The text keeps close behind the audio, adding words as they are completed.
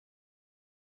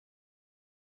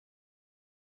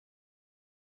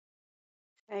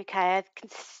Okay, I can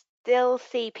still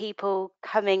see people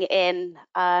coming in,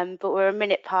 but we're a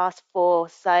minute past 4,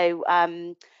 so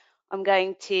I'm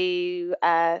going to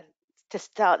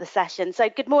start the session. So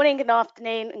good morning, good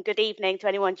afternoon, and good evening to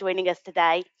anyone joining us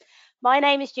today. My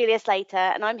name is Julia Slater,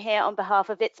 and I'm here on behalf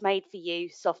of It's Made For You,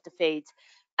 Softer Foods.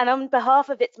 And on behalf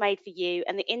of It's Made For You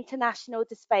and the International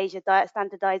Dysphagia Diet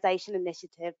Standardization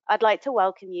Initiative, I'd like to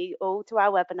welcome you all to our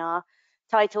webinar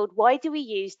titled, Why Do We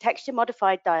Use Texture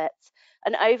Modified Diets?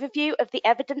 An overview of the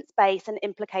evidence base and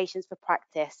implications for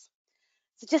practice.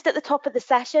 So just at the top of the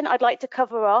session, I'd like to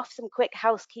cover off some quick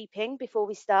housekeeping before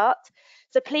we start.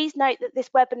 So please note that this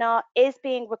webinar is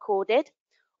being recorded.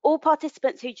 All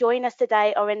participants who join us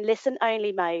today are in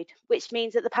listen-only mode, which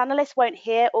means that the panelists won't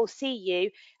hear or see you,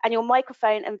 and your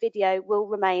microphone and video will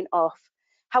remain off.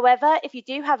 However, if you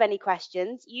do have any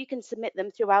questions, you can submit them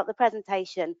throughout the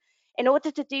presentation. In order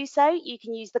to do so, you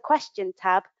can use the question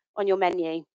tab on your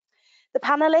menu. The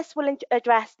panelists will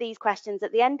address these questions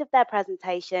at the end of their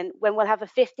presentation, when we'll have a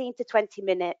 15 to 20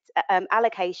 minute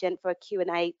allocation for a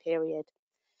Q&A period.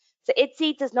 So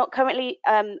IDDSI does not currently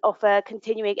offer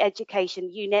continuing education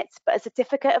units, but a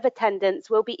certificate of attendance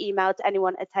will be emailed to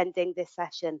anyone attending this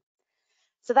session.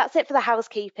 So that's it for the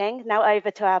housekeeping. Now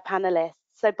over to our panelists.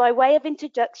 So by way of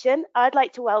introduction, I'd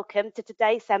like to welcome to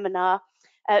today's webinar,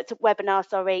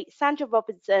 Sandra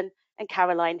Robinson and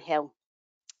Caroline Hill.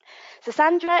 So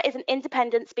Sandra is an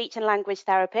independent speech and language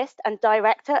therapist and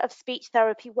director of Speech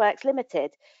Therapy Works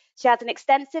Limited. She has an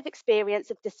extensive experience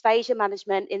of dysphagia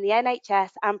management in the NHS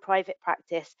and private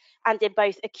practice, and in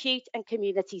both acute and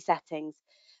community settings.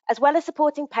 As well as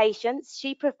supporting patients,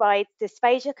 she provides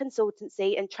dysphagia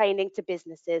consultancy and training to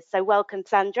businesses. So welcome,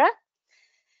 Sandra.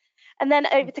 And then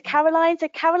over to Caroline. So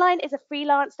Caroline is a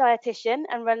freelance dietitian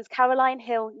and runs Caroline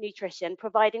Hill Nutrition,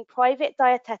 providing private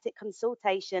dietetic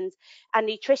consultations and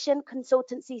nutrition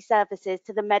consultancy services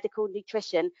to the medical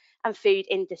nutrition and food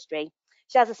industry.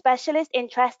 She has a specialist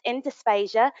interest in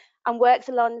dysphagia and works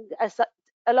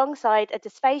alongside a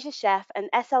dysphagia chef and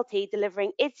SLT,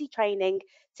 delivering IDDSI training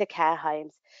to care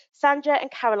homes. Sandra and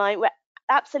Caroline, we're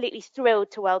absolutely thrilled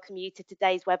to welcome you to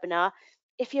today's webinar.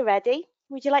 If you're ready,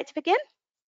 would you like to begin?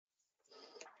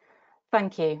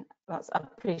 Thank you. I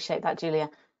appreciate that, Julia.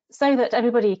 So that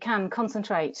everybody can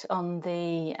concentrate on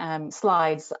the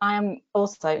slides, I am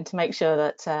also, to make sure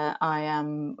that I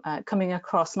am coming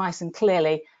across nice and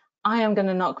clearly, I am going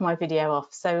to knock my video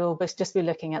off, so we'll just be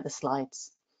looking at the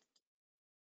slides.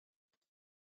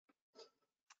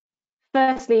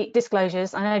 Firstly,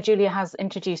 disclosures. I know Julia has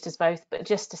introduced us both, but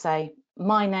just to say,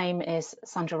 my name is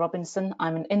Sandra Robinson.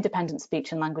 I'm an independent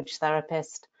speech and language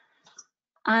therapist,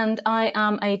 and I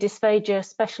am a dysphagia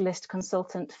specialist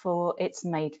consultant for It's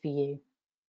Made For You.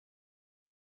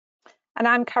 And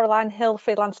I'm Caroline Hill,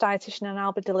 freelance dietitian, and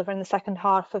I'll be delivering the second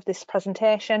half of this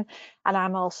presentation. And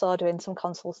I'm also doing some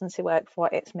consultancy work for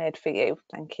It's Made For You.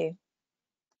 Thank you.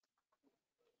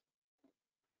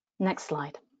 Next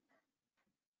slide.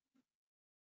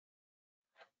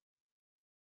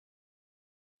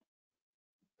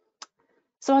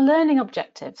 So our learning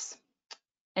objectives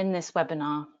in this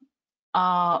webinar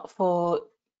are for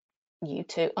you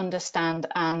to understand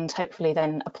and hopefully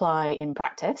then apply in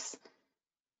practice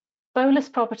bolus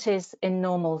properties in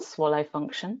normal swallow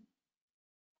function,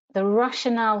 the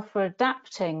rationale for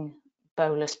adapting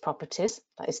bolus properties,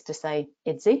 that is to say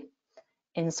IDDSI,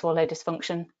 in swallow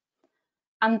dysfunction,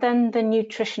 and then the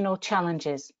nutritional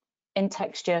challenges in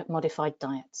texture modified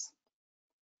diets.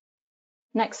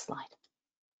 Next slide.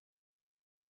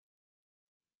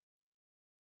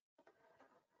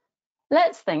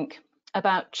 Let's think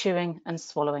about chewing and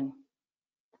swallowing.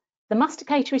 The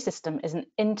masticatory system is an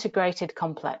integrated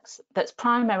complex that's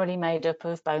primarily made up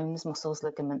of bones, muscles,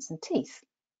 ligaments, and teeth.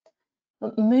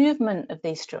 The movement of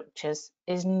these structures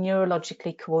is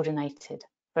neurologically coordinated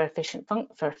for efficient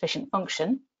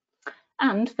function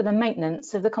and for the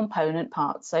maintenance of the component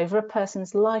parts over a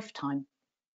person's lifetime.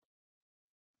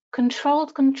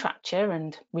 Controlled contracture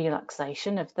and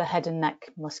relaxation of the head and neck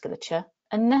musculature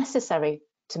are necessary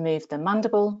to move the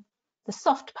mandible, the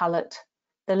soft palate,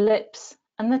 the lips,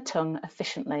 and the tongue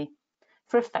efficiently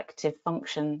for effective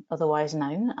function, otherwise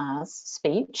known as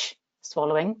speech,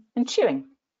 swallowing, and chewing.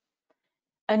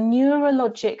 A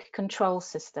neurologic control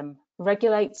system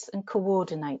regulates and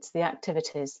coordinates the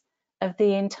activities of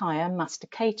the entire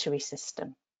masticatory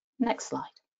system. Next slide.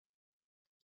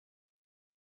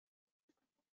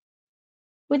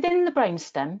 Within the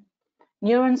brainstem,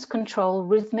 neurons control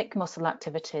rhythmic muscle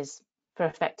activities for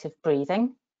effective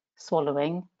breathing,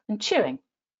 swallowing, and chewing.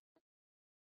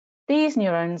 These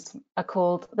neurons are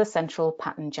called the central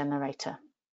pattern generator,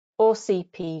 or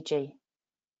CPG.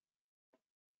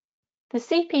 The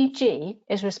CPG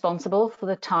is responsible for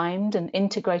the timed and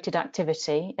integrated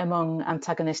activity among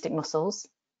antagonistic muscles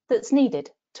that's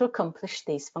needed to accomplish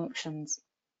these functions.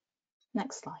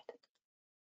 Next slide.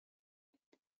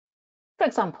 For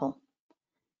example,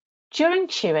 during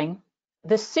chewing,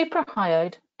 the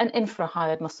suprahyoid and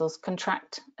infrahyoid muscles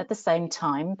contract at the same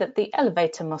time that the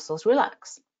elevator muscles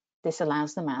relax. This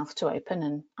allows the mouth to open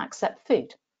and accept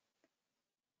food.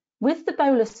 With the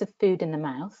bolus of food in the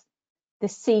mouth, the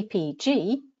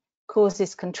CPG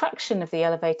causes contraction of the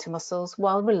elevator muscles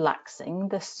while relaxing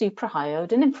the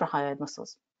suprahyoid and infrahyoid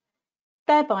muscles,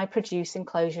 thereby producing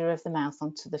closure of the mouth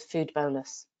onto the food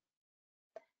bolus.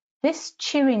 This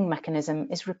chewing mechanism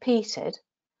is repeated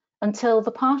until the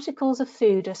particles of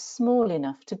food are small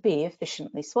enough to be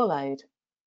efficiently swallowed.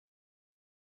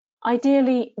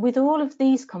 Ideally, with all of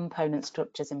these component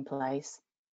structures in place,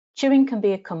 chewing can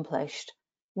be accomplished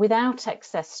without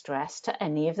excess stress to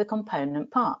any of the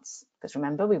component parts, because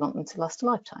remember, we want them to last a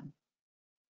lifetime.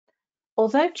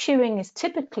 Although chewing is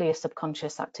typically a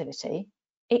subconscious activity,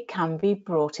 it can be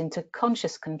brought into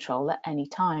conscious control at any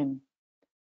time.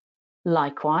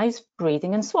 Likewise,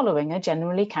 breathing and swallowing are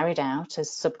generally carried out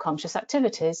as subconscious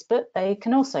activities, but they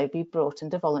can also be brought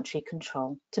into voluntary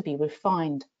control to be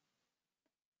refined.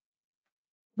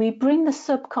 We bring the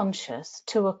subconscious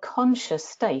to a conscious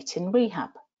state in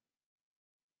rehab.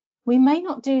 We may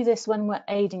not do this when we're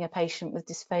aiding a patient with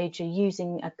dysphagia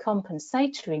using a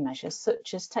compensatory measure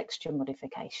such as texture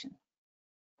modification.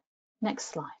 Next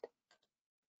slide.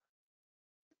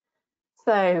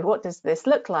 So what does this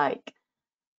look like?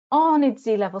 On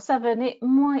IDDSI level 7, it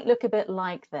might look a bit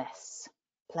like this.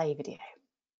 Play video.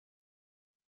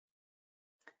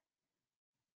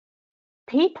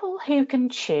 People who can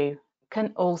chew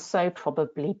can also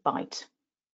probably bite.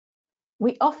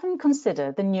 We often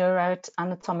consider the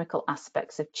neuroanatomical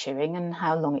aspects of chewing and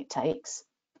how long it takes.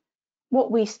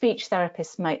 What we speech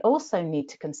therapists may also need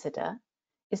to consider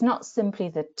is not simply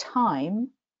the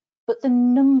time, but the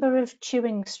number of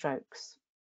chewing strokes.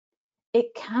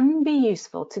 It can be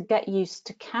useful to get used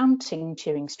to counting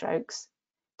chewing strokes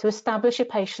to establish a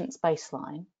patient's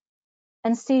baseline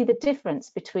and see the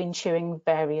difference between chewing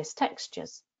various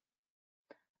textures.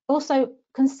 Also,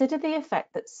 consider the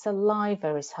effect that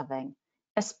saliva is having,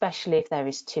 especially if there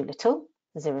is too little,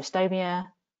 xerostomia,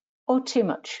 or too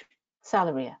much,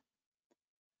 salivia.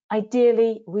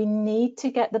 Ideally, we need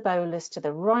to get the bolus to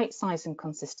the right size and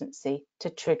consistency to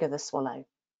trigger the swallow.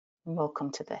 And we'll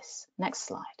come to this. Next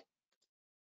slide.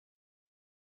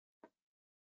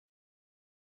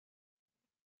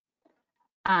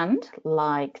 And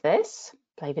like this,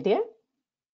 play video.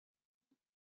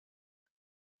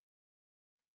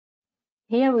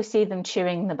 Here we see them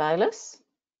chewing the bolus.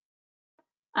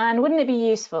 And wouldn't it be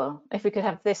useful if we could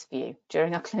have this view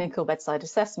during our clinical bedside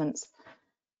assessments?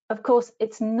 Of course,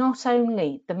 it's not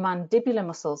only the mandibular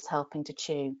muscles helping to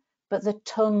chew, but the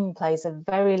tongue plays a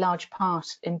very large part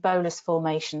in bolus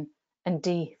formation and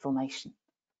deformation.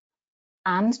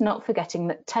 And not forgetting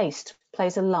that taste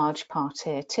plays a large part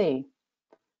here too,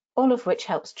 all of which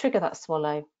helps trigger that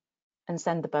swallow and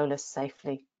send the bolus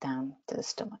safely down to the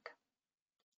stomach.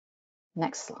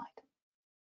 Next slide.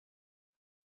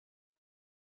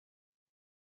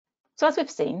 So as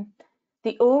we've seen,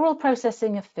 the oral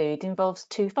processing of food involves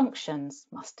two functions,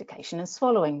 mastication and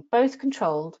swallowing, both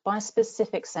controlled by a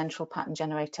specific central pattern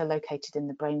generator located in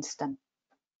the brainstem.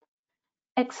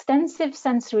 Extensive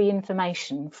sensory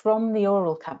information from the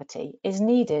oral cavity is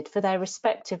needed for their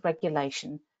respective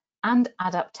regulation and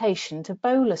adaptation to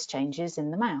bolus changes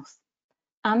in the mouth.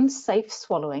 And safe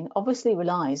swallowing obviously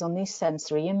relies on these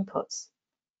sensory inputs.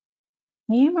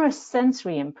 Numerous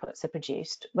sensory inputs are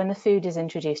produced when the food is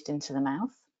introduced into the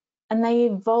mouth, and they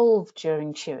evolve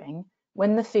during chewing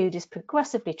when the food is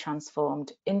progressively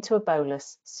transformed into a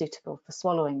bolus suitable for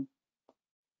swallowing.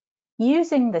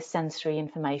 Using this sensory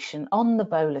information on the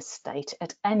bolus state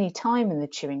at any time in the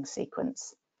chewing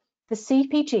sequence, the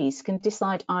CPGs can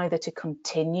decide either to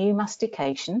continue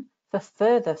mastication for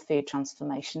further food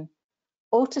transformation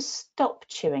or to stop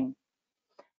chewing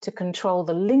to control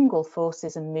the lingual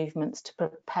forces and movements to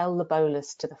propel the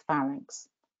bolus to the pharynx.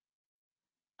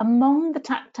 Among the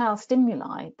tactile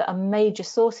stimuli that are major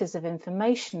sources of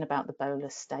information about the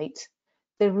bolus state,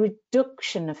 the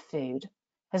reduction of food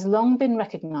has long been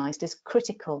recognised as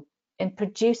critical in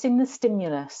producing the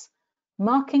stimulus,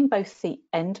 marking both the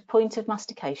end point of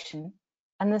mastication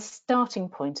and the starting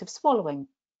point of swallowing.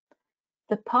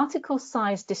 The particle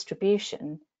size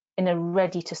distribution in a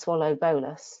ready-to-swallow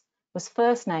bolus was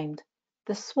first named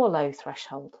the swallow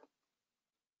threshold.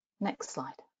 Next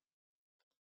slide.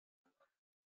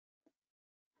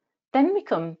 Then we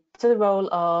come to the role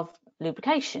of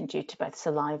lubrication due to both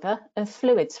saliva and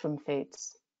fluids from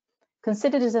foods,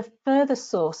 considered as a further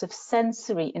source of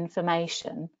sensory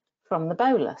information from the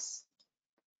bolus.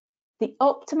 The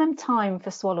optimum time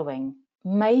for swallowing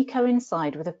may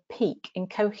coincide with a peak in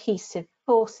cohesive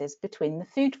forces between the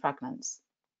food fragments.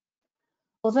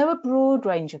 Although a broad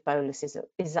range of boluses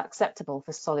is acceptable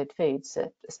for solid foods,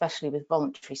 especially with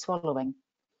voluntary swallowing,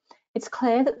 it's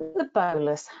clear that the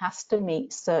bolus has to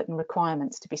meet certain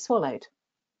requirements to be swallowed.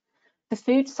 The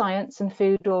food science and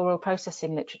food oral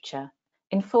processing literature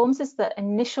informs us that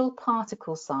initial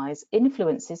particle size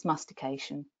influences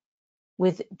mastication,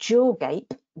 with jaw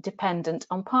gape dependent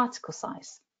on particle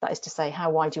size, that is to say,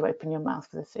 how wide you open your mouth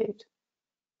for the food.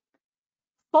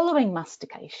 Following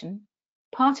mastication,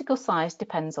 particle size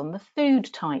depends on the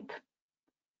food type.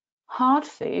 Hard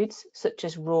foods, such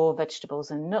as raw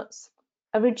vegetables and nuts,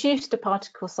 are reduced to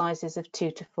particle sizes of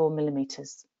 2 to 4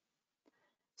 millimeters.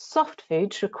 Soft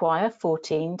foods require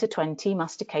 14 to 20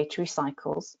 masticatory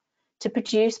cycles to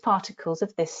produce particles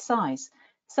of this size.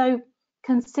 So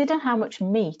consider how much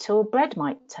meat or bread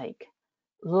might take,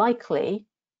 likely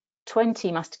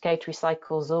 20 masticatory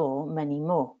cycles or many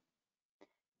more.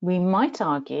 We might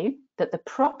argue that the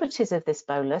properties of this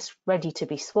bolus ready to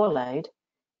be swallowed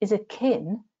is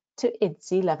akin to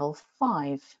IDDSI level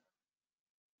 5.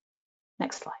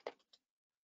 Next slide.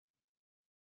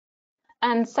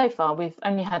 And so far, we've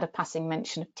only had a passing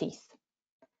mention of teeth.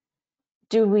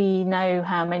 Do we know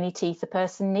how many teeth a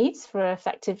person needs for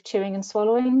effective chewing and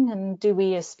swallowing? And do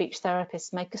we as speech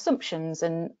therapists make assumptions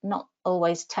and not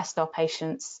always test our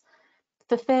patients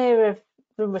for fear of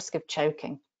the risk of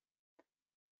choking?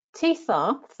 Teeth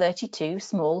are 32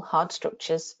 small, hard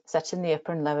structures set in the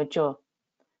upper and lower jaw.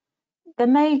 They're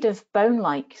made of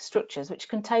bone-like structures which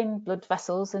contain blood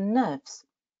vessels and nerves.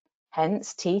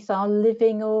 Hence, teeth are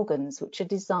living organs which are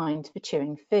designed for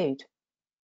chewing food.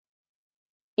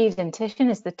 Edentition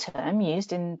is the term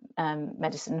used in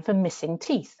medicine for missing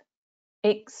teeth.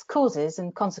 Its causes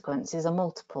and consequences are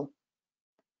multiple.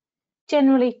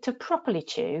 Generally, to properly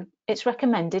chew, it's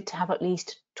recommended to have at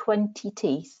least 20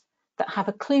 teeth that have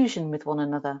occlusion with one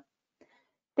another.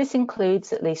 This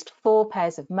includes at least 4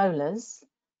 pairs of molars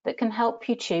that can help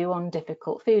you chew on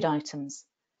difficult food items,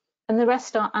 and the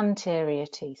rest are anterior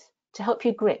teeth to help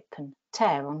you grip and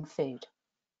tear on food.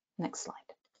 Next slide.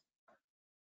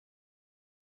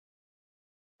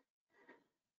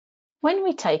 When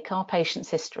we take our patient's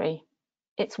history,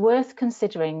 it's worth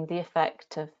considering the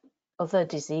effect of other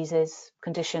diseases,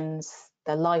 conditions,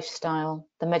 their lifestyle,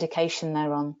 the medication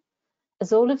they're on,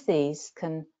 as all of these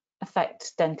can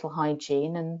affect dental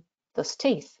hygiene and thus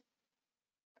teeth.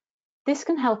 This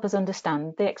can help us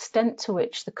understand the extent to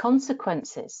which the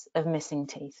consequences of missing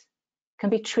teeth can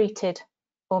be treated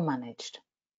or managed.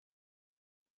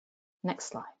 Next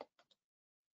slide.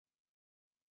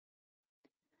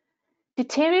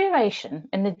 Deterioration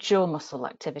in the jaw muscle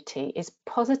activity is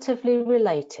positively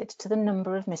related to the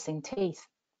number of missing teeth.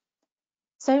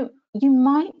 So you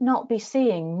might not be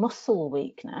seeing muscle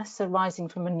weakness arising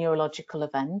from a neurological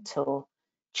event or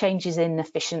changes in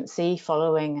efficiency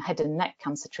following head and neck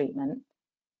cancer treatment,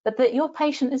 but that your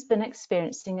patient has been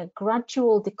experiencing a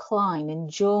gradual decline in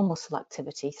jaw muscle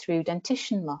activity through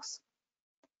dentition loss.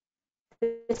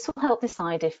 This will help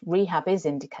decide if rehab is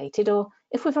indicated or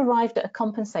if we've arrived at a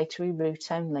compensatory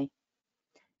route only.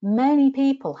 Many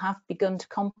people have begun to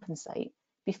compensate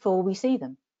before we see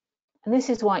them, and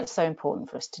this is why it's so important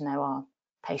for us to know our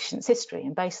patient's history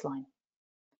and baseline.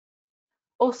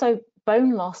 Also,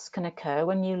 bone loss can occur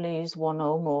when you lose 1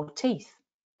 or more teeth.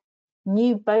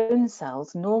 New bone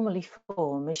cells normally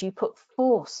form as you put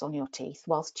force on your teeth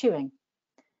whilst chewing.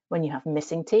 When you have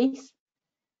missing teeth,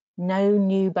 no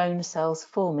new bone cells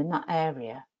form in that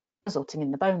area, resulting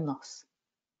in the bone loss.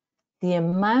 The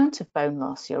amount of bone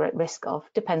loss you're at risk of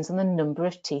depends on the number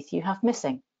of teeth you have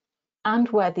missing and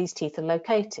where these teeth are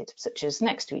located, such as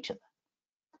next to each other.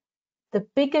 The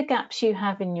bigger gaps you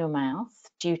have in your mouth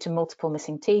due to multiple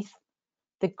missing teeth,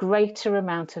 the greater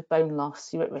amount of bone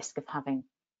loss you're at risk of having.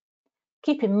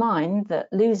 Keep in mind that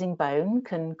losing bone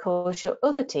can cause your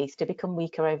other teeth to become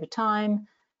weaker over time,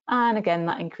 and again,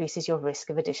 that increases your risk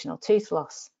of additional tooth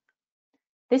loss.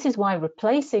 This is why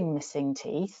replacing missing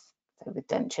teeth, so with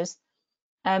dentures,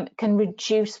 can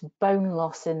reduce bone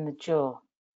loss in the jaw.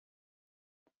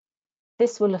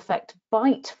 This will affect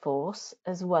bite force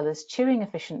as well as chewing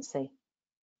efficiency.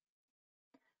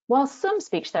 While some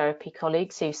speech therapy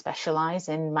colleagues who specialise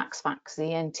in max-fax,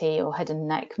 ENT or head and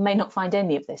neck may not find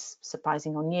any of this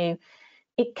surprising or new,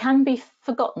 it can be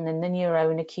forgotten in the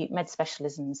neuro and acute med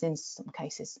specialisms in some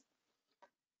cases.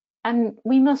 And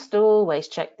we must always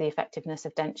check the effectiveness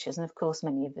of dentures, and of course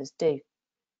many of us do.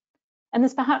 And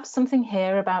there's perhaps something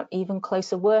here about even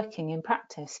closer working in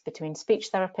practice between speech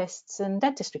therapists and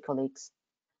dentistry colleagues.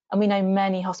 And we know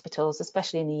many hospitals,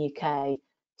 especially in the UK,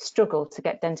 struggle to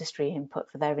get dentistry input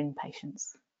for their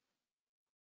inpatients.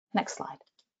 Next slide.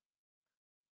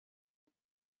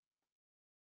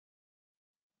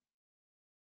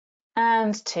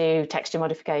 And to texture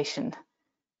modification.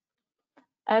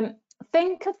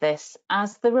 Think of this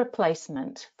as the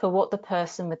replacement for what the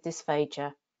person with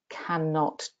dysphagia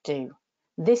cannot do.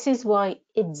 This is why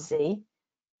IDDSI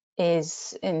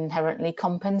is inherently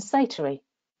compensatory.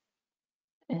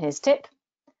 And here's a tip.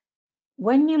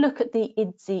 When you look at the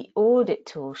IDDSI audit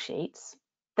tool sheets,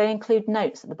 they include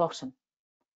notes at the bottom,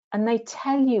 and they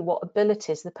tell you what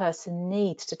abilities the person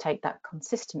needs to take that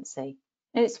consistency.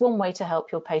 And it's one way to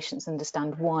help your patients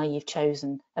understand why you've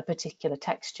chosen a particular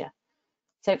texture.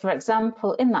 So, for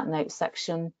example, in that notes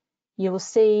section, you will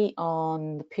see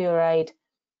on the pureed,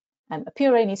 a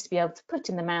puree needs to be able to put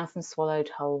in the mouth and swallowed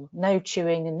whole. No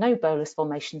chewing and no bolus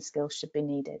formation skills should be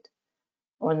needed.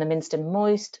 Or in the minced and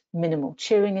moist, minimal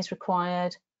chewing is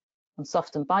required. On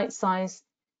soft and bite size,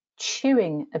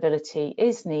 chewing ability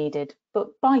is needed,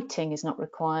 but biting is not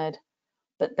required.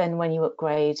 But then when you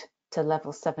upgrade to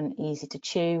level 7 easy to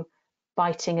chew,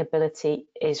 biting ability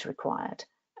is required,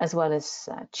 as well as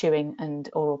chewing and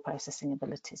oral processing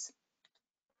abilities.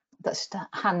 That's just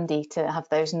handy to have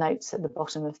those notes at the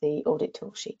bottom of the audit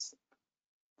tool sheets.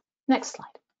 Next slide.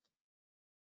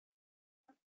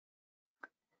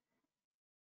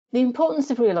 The importance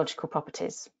of rheological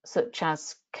properties, such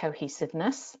as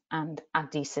cohesiveness and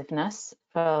adhesiveness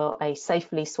for a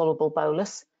safely swallowable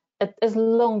bolus, has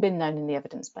long been known in the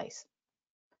evidence base.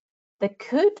 There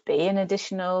could be an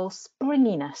additional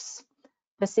springiness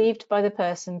perceived by the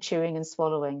person chewing and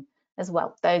swallowing as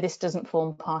well, though this doesn't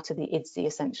form part of the IDDSI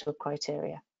essential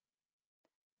criteria.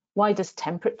 Why does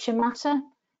temperature matter?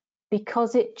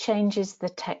 Because it changes the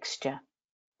texture.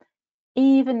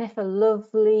 Even if a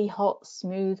lovely, hot,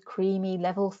 smooth, creamy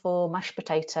level 4 mashed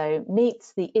potato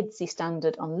meets the IDDSI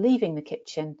standard on leaving the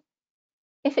kitchen,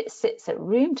 if it sits at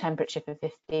room temperature for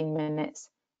 15 minutes,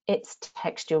 its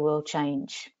texture will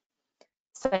change.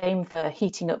 Same for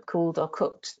heating up cooled or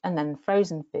cooked and then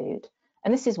frozen food.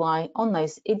 And this is why on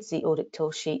those IDDSI audit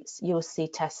tool sheets, you will see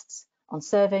tests on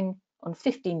serving, on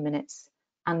 15 minutes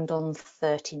and on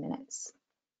 30 minutes.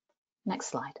 Next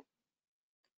slide.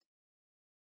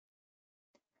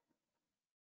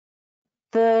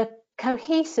 The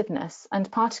cohesiveness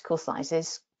and particle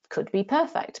sizes could be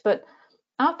perfect, but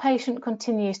our patient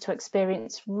continues to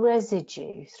experience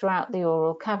residue throughout the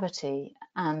oral cavity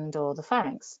and or the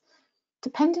pharynx.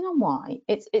 Depending on why,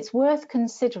 it's worth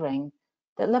considering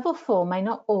that level 4 may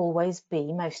not always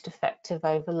be most effective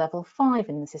over level 5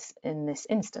 in this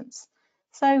instance.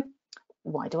 So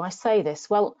why do I say this?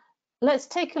 Well, let's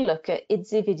take a look at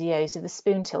IDDSI videos of the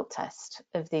spoon tilt test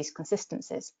of these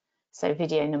consistencies. So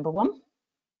video number 1.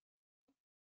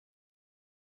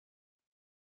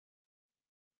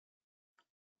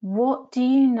 What do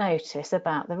you notice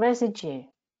about the residue?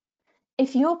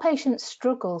 If your patient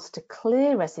struggles to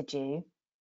clear residue,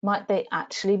 might they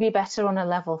actually be better on a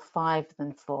level 5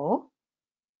 than 4?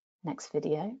 Next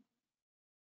video.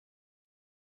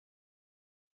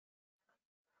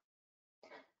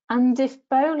 And if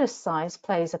bolus size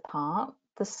plays a part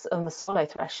on the swallow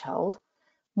threshold,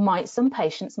 might some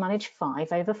patients manage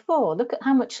 5 over 4? Look at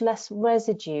how much less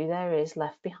residue there is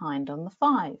left behind on the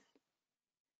 5.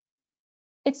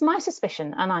 It's my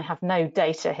suspicion, and I have no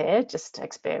data here, just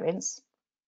experience,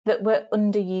 that we're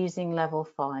underusing level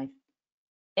 5.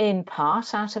 In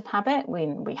part out of habit,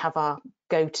 we have our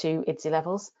go-to IDDSI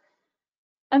levels,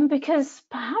 and because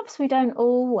perhaps we don't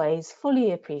always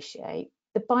fully appreciate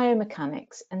the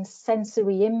biomechanics and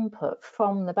sensory input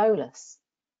from the bolus.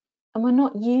 And we're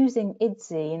not using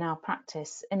IDDSI in our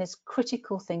practice in as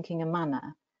critical thinking a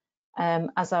manner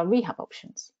as our rehab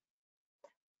options.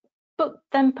 But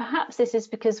then perhaps this is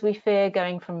because we fear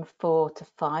going from 4 to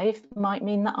 5 might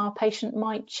mean that our patient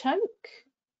might choke.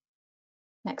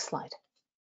 Next slide.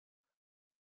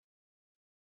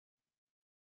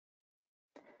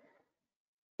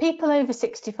 People over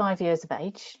 65 years of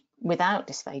age without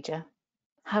dysphagia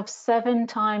have 7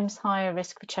 times higher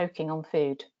risk for choking on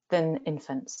food than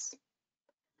infants.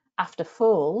 After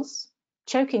falls,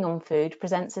 choking on food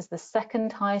presents as the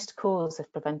second highest cause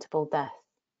of preventable death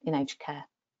in aged care.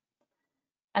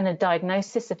 And a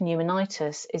diagnosis of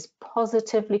pneumonitis is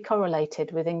positively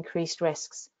correlated with increased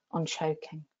risks on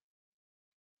choking.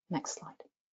 Next slide.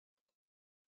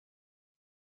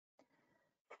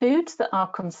 Foods that are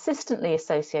consistently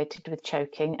associated with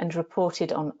choking and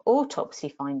reported on autopsy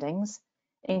findings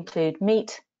include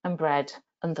meat and bread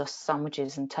and thus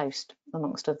sandwiches and toast,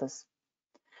 amongst others.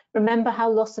 Remember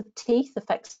how loss of teeth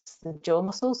affects the jaw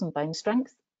muscles and bone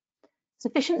strength?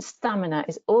 Sufficient stamina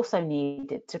is also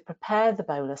needed to prepare the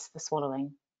bolus for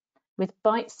swallowing, with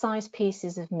bite-sized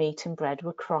pieces of meat and bread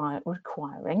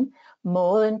requiring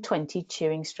more than 20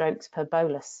 chewing strokes per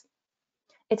bolus.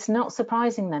 It's not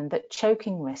surprising then that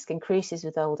choking risk increases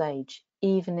with old age,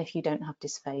 even if you don't have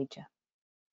dysphagia.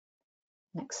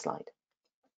 Next slide.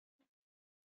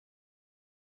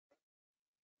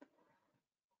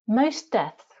 Most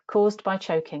deaths caused by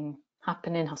choking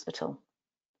happen in hospital,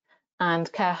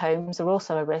 and care homes are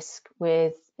also a risk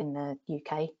with, in the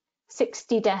UK,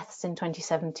 60 deaths in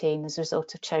 2017 as a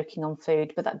result of choking on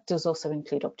food, but that does also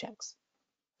include objects.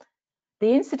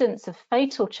 The incidence of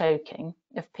fatal choking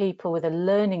of people with a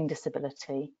learning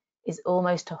disability is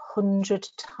almost 100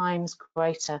 times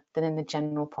greater than in the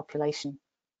general population.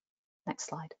 Next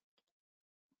slide.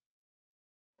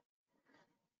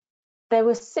 There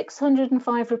were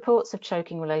 605 reports of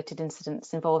choking-related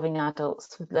incidents involving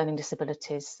adults with learning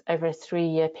disabilities over a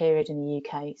 3-year period in the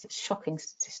UK. It's a shocking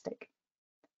statistic.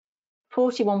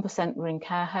 41% were in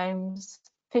care homes,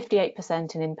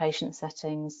 58% in inpatient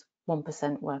settings,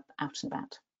 1% were out and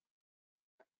about.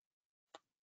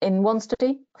 In one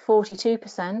study,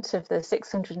 42% of the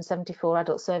 674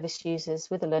 adult service users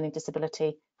with a learning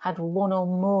disability had one or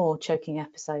more choking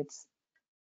episodes.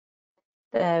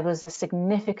 There was a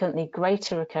significantly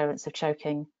greater occurrence of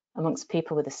choking amongst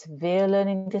people with a severe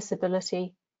learning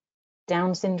disability,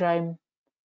 Down syndrome,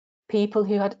 people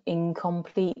who had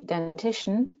incomplete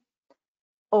dentition,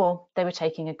 or they were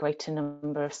taking a greater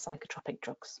number of psychotropic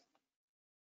drugs.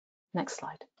 Next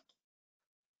slide.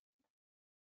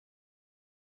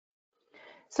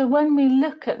 So when we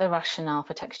look at the rationale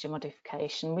for texture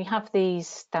modification, we have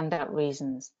these standout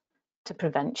reasons: to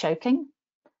prevent choking,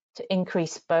 to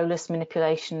increase bolus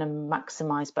manipulation and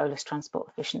maximise bolus transport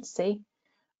efficiency,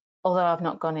 although I've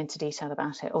not gone into detail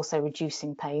about it, also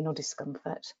reducing pain or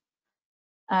discomfort,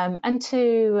 and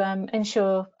to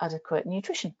ensure adequate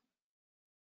nutrition.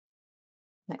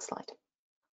 Next slide.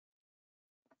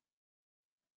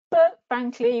 But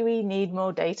frankly, we need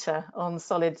more data on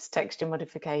solids texture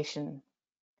modification.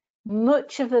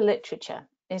 Much of the literature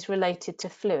is related to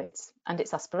fluids and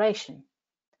its aspiration.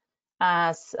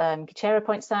 As Gichero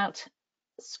points out,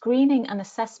 screening and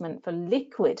assessment for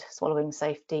liquid swallowing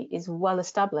safety is well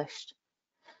established.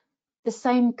 The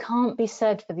same can't be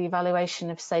said for the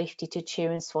evaluation of safety to chew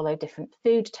and swallow different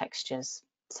food textures,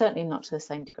 certainly not to the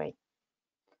same degree.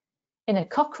 In a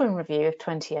Cochrane review of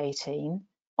 2018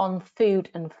 on food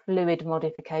and fluid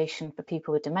modification for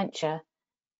people with dementia,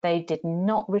 they did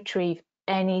not retrieve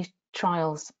any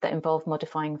trials that involved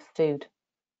modifying food.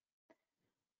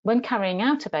 When carrying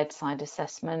out a bedside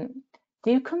assessment,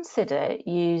 do consider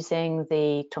using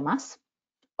the TOMAS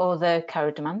or the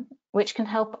Carodeman, which can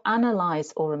help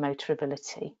analyse oral motor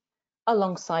ability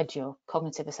alongside your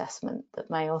cognitive assessment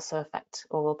that may also affect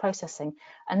oral processing.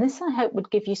 And this, I hope, would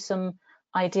give you some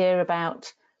idea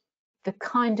about the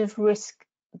kind of risk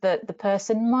that the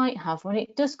person might have when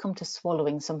it does come to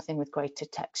swallowing something with greater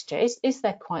texture. Is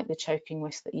there quite the choking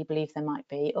risk that you believe there might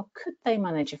be, or could they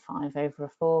manage a 5 over a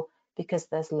 4 because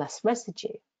there's less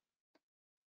residue?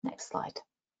 Next slide.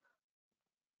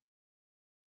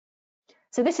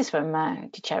 So this is from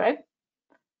Gichero.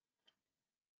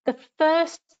 The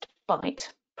first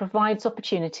bite provides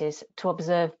opportunities to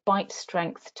observe bite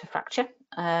strength to fracture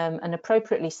an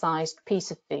appropriately sized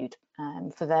piece of food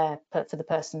for the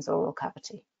person's oral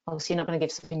cavity. Obviously, you're not going to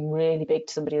give something really big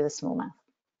to somebody with a small mouth.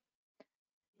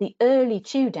 The early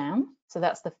chew down, so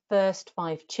that's the first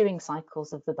 5 chewing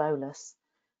cycles of the bolus,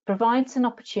 provides an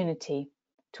opportunity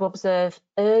to observe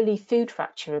early food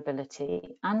fracture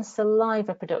ability and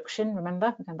saliva production.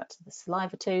 Remember, we're going back to the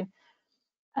saliva too.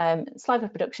 Saliva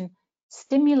production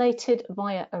stimulated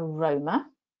via aroma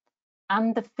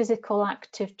and the physical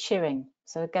act of chewing.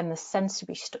 So again, the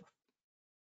sensory stuff.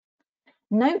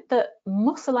 Note that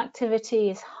muscle activity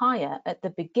is higher at the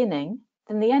beginning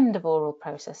than the end of oral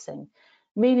processing,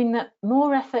 meaning that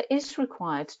more effort is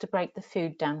required to break the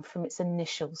food down from its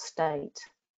initial state.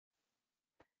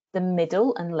 The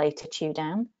middle and later chew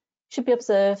down should be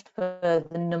observed for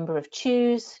the number of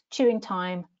chews, chewing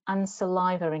time, and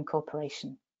saliva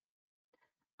incorporation.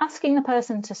 Asking the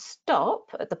person to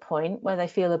stop at the point where they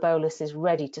feel the bolus is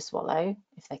ready to swallow,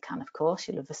 if they can, of course,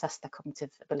 you'll have assessed their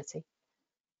cognitive ability.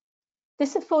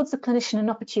 This affords the clinician an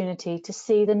opportunity to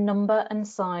see the number and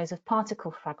size of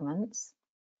particle fragments,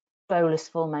 bolus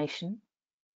formation,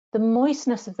 the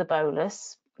moistness of the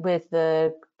bolus with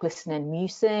the glycine and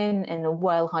mucin in a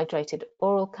well-hydrated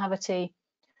oral cavity,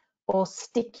 or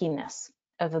stickiness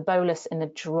of a bolus in a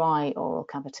dry oral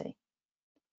cavity.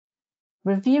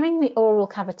 Reviewing the oral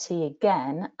cavity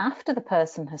again after the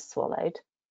person has swallowed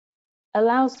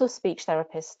allows the speech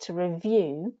therapist to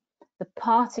review the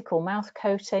particle mouth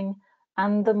coating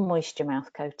and the moisture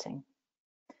mouth coating.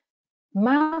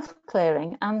 Mouth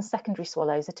clearing and secondary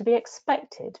swallows are to be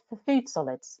expected for food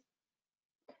solids.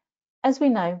 As we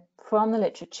know from the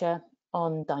literature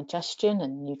on digestion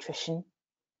and nutrition,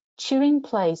 chewing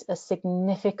plays a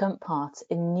significant part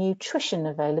in nutrition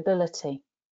availability.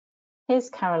 Here's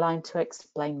Caroline to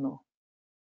explain more.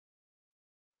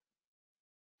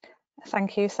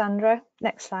 Thank you, Sandra.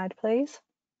 Next slide, please.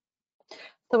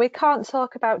 So we can't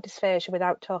talk about dysphagia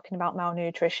without talking about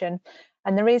malnutrition.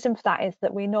 And the reason for that is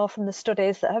that we know from the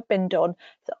studies that have been done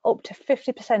that up to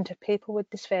 50% of people with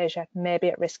dysphagia may be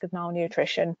at risk of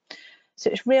malnutrition. So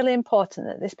it's really important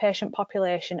that this patient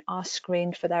population are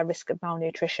screened for their risk of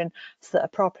malnutrition so that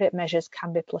appropriate measures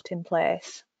can be put in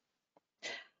place.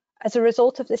 As a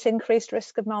result of this increased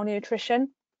risk of malnutrition,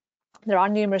 there are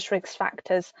numerous risk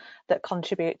factors that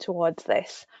contribute towards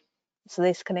this. So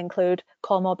this can include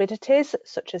comorbidities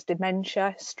such as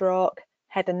dementia, stroke,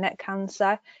 head and neck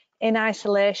cancer. In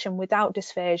isolation without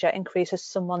dysphagia increases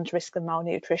someone's risk of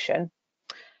malnutrition.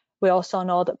 We also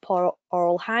know that poor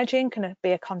oral hygiene can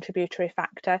be a contributory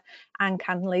factor and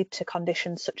can lead to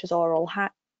conditions such as oral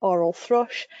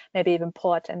thrush, maybe even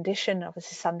poor dentition.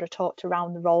 Obviously, Sandra talked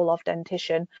around the role of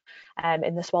dentition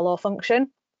in the swallow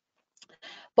function.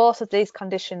 Both of these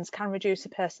conditions can reduce a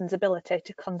person's ability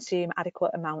to consume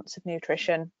adequate amounts of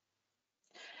nutrition.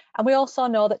 And we also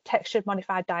know that textured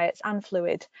modified diets and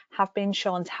fluid have been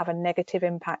shown to have a negative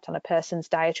impact on a person's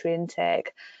dietary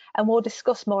intake. And we'll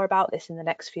discuss more about this in the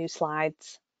next few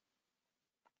slides.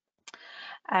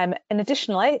 And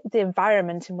additionally, the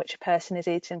environment in which a person is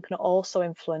eating can also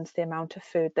influence the amount of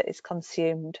food that is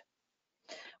consumed.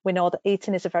 We know that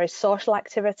eating is a very social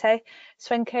activity,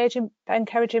 so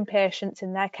encouraging patients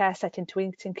in their care setting to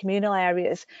eat in communal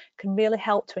areas can really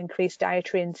help to increase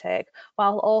dietary intake,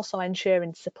 while also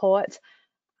ensuring support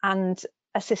and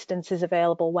assistance is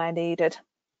available where needed.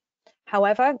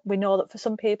 However, we know that for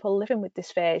some people living with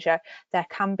dysphagia, there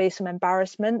can be some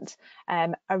embarrassment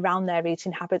around their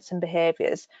eating habits and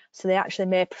behaviours, so they actually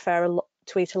may prefer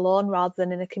to eat alone rather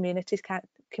than in a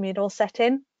communal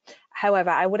setting. However,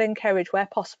 I would encourage where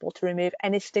possible to remove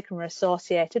any stigma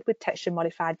associated with texture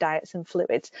modified diets and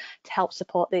fluids to help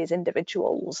support these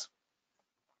individuals.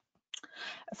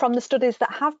 From the studies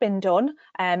that have been done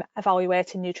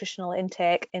evaluating nutritional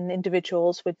intake in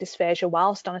individuals with dysphagia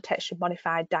whilst on a texture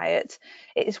modified diet,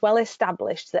 it is well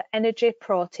established that energy,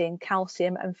 protein,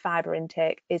 calcium and fibre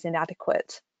intake is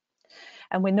inadequate.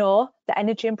 And we know that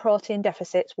energy and protein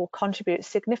deficits will contribute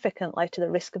significantly to the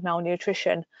risk of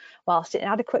malnutrition, whilst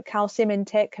inadequate calcium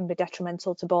intake can be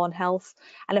detrimental to bone health,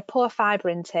 and a poor fibre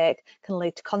intake can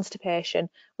lead to constipation,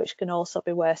 which can also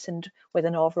be worsened with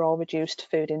an overall reduced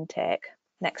food intake.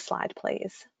 Next slide,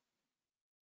 please.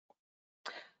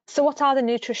 So what are the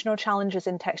nutritional challenges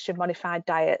in texture modified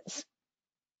diets?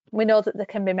 We know that there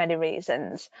can be many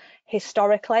reasons.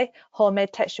 Historically,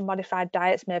 homemade texture modified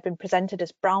diets may have been presented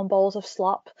as brown bowls of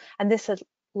slop, and this has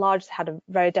largely had a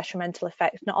very detrimental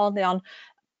effect not only on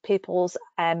people's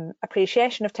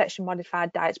appreciation of texture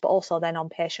modified diets, but also then on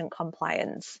patient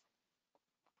compliance.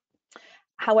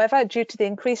 However, due to the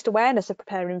increased awareness of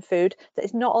preparing food that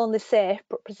is not only safe,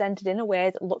 but presented in a way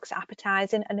that looks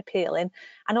appetising and appealing,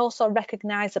 and also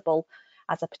recognisable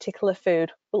as a particular food,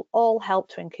 will all help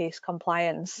to increase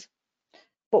compliance.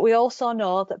 But we also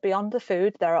know that beyond the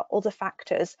food, there are other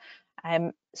factors,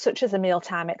 such as the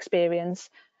mealtime experience,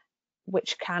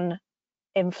 which can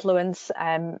influence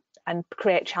and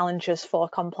create challenges for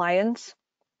compliance.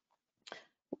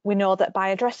 We know that by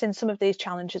addressing some of these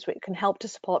challenges, we can help to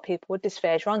support people with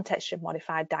dysphagia on texture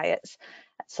modified diets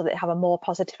so that they have a more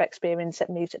positive experience at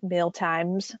meal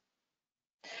times.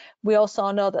 We also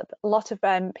know that a lot of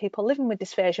people living with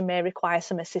dysphagia may require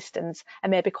some assistance and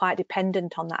may be quite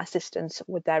dependent on that assistance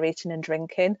with their eating and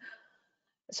drinking.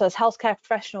 So as healthcare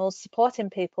professionals supporting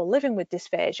people living with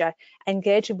dysphagia,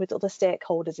 engaging with other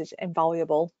stakeholders is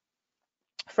invaluable.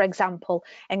 For example,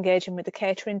 engaging with the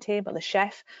catering team or the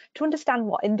chef to understand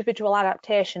what individual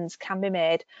adaptations can be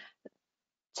made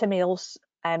to meals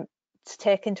to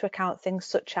take into account things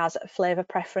such as flavour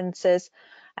preferences,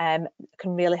 can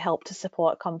really help to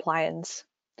support compliance.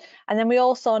 And then we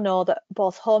also know that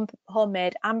both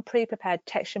homemade and pre-prepared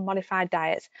texture modified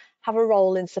diets have a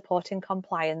role in supporting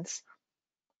compliance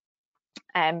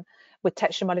with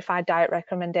texture modified diet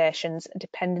recommendations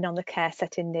depending on the care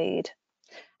setting need.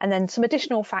 And then some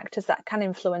additional factors that can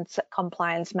influence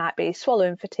compliance might be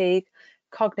swallowing fatigue,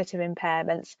 cognitive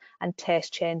impairments, and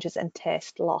taste changes and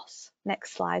taste loss.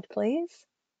 Next slide, please.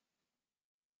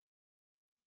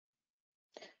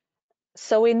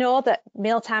 So we know that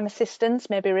mealtime assistance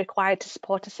may be required to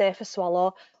support a safer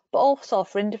swallow, but also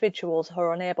for individuals who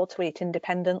are unable to eat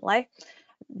independently.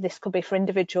 This could be for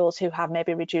individuals who have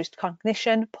maybe reduced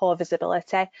cognition, poor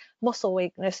visibility, muscle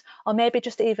weakness, or maybe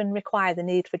just even require the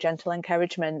need for gentle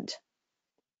encouragement.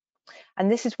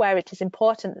 And this is where it is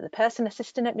important that the person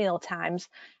assisting at mealtimes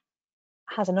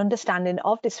has an understanding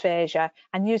of dysphagia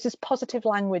and uses positive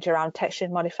language around texture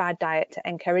modified diet to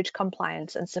encourage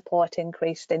compliance and support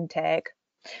increased intake.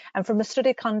 And from a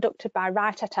study conducted by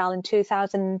Wright et al. In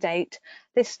 2008,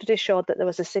 this study showed that there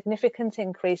was a significant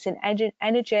increase in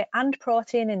energy and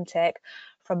protein intake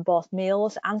from both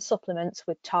meals and supplements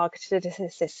with targeted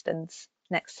assistance.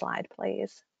 Next slide,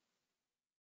 please.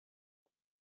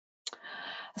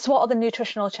 So what are the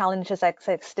nutritional challenges that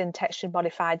exist in texture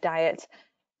modified diet?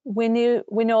 We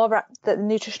know that the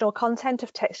nutritional content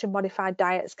of texture modified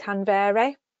diets can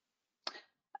vary.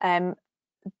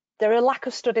 There are a lack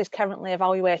of studies currently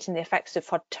evaluating the effects of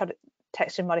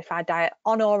texture modified diet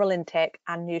on oral intake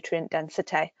and nutrient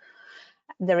density.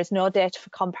 There is no data for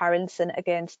comparison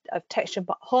against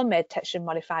homemade texture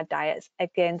modified diets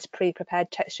against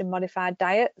pre-prepared texture modified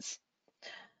diets.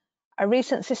 A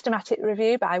recent systematic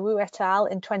review by Wu et al.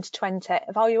 In 2020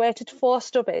 evaluated 4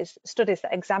 studies that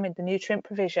examined the nutrient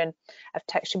provision of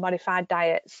texture modified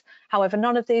diets. However,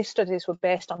 none of these studies were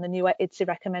based on the newer IDDSI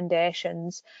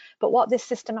recommendations. But what this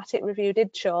systematic review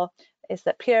did show is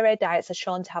that pureed diets are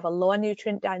shown to have a lower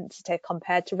nutrient density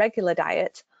compared to regular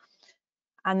diet,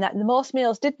 and that most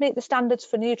meals did meet the standards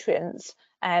for nutrients,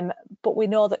 but we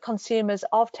know that consumers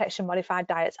of texture modified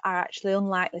diets are actually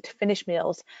unlikely to finish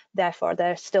meals. Therefore,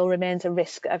 there still remains a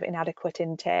risk of inadequate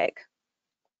intake.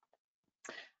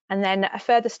 And then a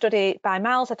further study by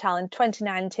Miles et al. In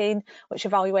 2019, which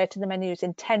evaluated the menus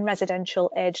in 10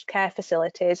 residential aged care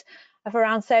facilities of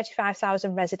around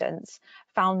 35,000 residents,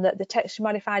 found that the texture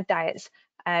modified diets,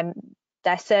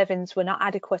 their servings were not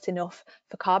adequate enough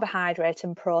for carbohydrate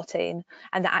and protein,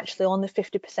 and that actually only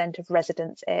 50% of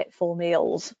residents ate full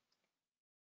meals.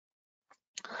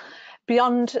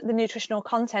 Beyond the nutritional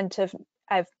content of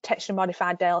texture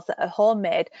modified diets that are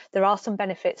homemade, there are some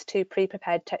benefits to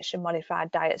pre-prepared texture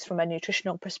modified diets from a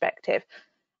nutritional perspective,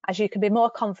 as you can be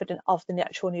more confident of the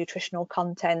actual nutritional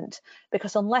content,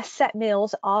 because unless set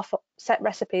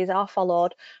recipes are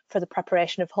followed for the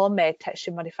preparation of homemade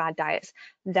texture modified diets,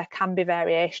 there can be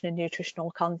variation in nutritional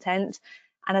content.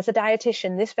 And as a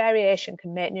dietitian, this variation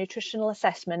can make nutritional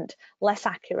assessment less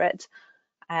accurate,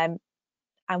 and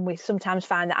we sometimes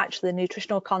find that actually the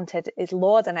nutritional content is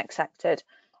lower than expected,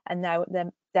 and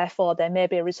therefore there may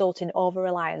be a result in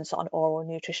over-reliance on oral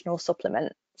nutritional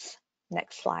supplements.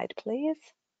 Next slide, please.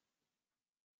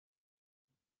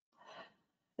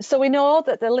 So we know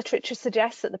that the literature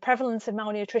suggests that the prevalence of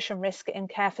malnutrition risk in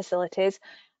care facilities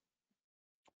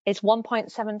is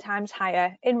 1.7 times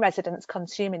higher in residents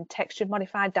consuming texture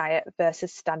modified diet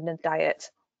versus standard diet.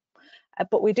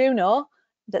 But we do know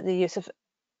that the use of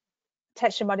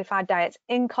texture modified diets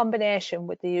in combination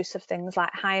with the use of things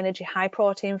like high energy, high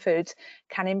protein foods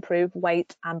can improve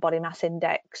weight and body mass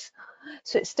index.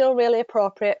 So it's still really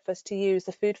appropriate for us to use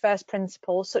the food first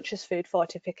principles, such as food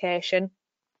fortification,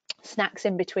 snacks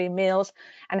in between meals,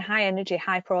 and high energy,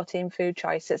 high protein food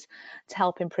choices to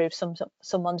help improve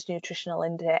someone's nutritional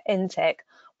intake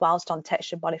whilst on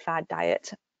texture modified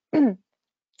diet.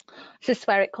 This is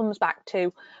where it comes back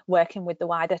to working with the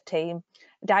wider team.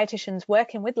 Dietitians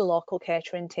working with the local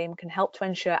catering team can help to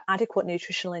ensure adequate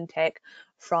nutritional intake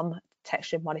from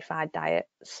texture modified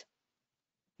diets.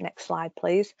 Next slide,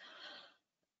 please.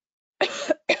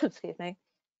 Excuse me.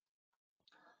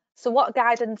 So what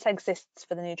guidance exists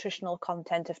for the nutritional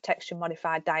content of texture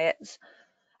modified diets?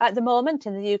 At the moment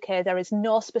in the UK, there is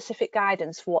no specific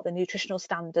guidance for what the nutritional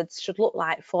standards should look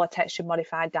like for texture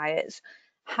modified diets.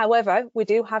 However, we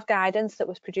do have guidance that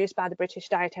was produced by the British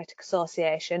Dietetic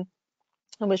Association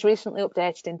and was recently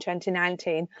updated in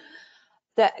 2019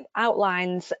 that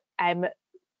outlines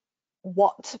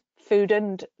what food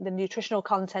and the nutritional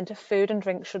content of food and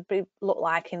drink should look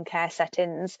like in care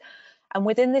settings. And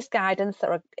within this guidance,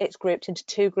 it's grouped into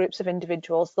 2 groups of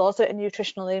individuals, those that are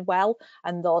nutritionally well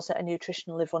and those that are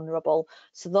nutritionally vulnerable.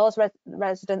 So those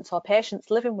residents or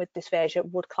patients living with dysphagia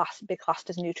would be classed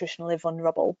as nutritionally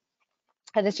vulnerable.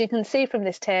 And as you can see from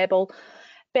this table,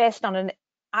 based on an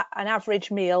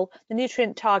average meal, the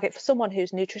nutrient target for someone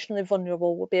who's nutritionally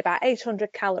vulnerable would be about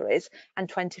 800 calories and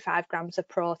 25 grams of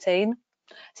protein.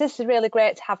 So this is really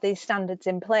great to have these standards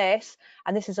in place,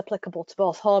 and this is applicable to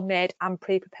both homemade and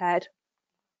pre-prepared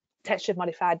texture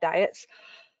modified diets.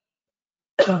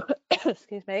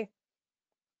 Excuse me.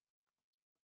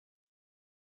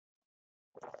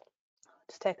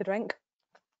 Just take a drink.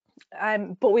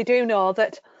 But we do know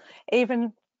that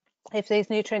even if these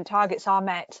nutrient targets are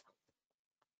met,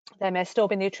 there may still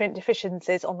be nutrient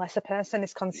deficiencies unless a person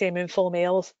is consuming full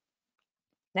meals.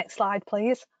 Next slide,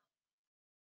 please.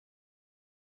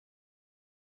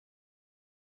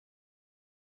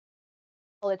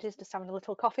 Apologies, just having a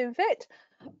little coughing fit.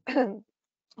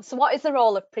 So what is the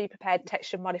role of pre-prepared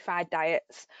texture modified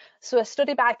diets? So a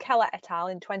study by Keller et al.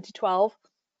 In 2012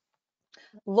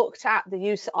 looked at the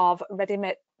use of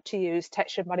ready-made to use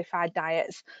texture modified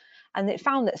diets, and it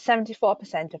found that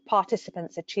 74% of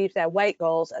participants achieved their weight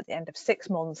goals at the end of 6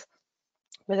 months,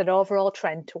 with an overall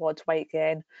trend towards weight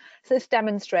gain. So this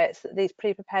demonstrates that these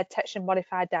pre-prepared texture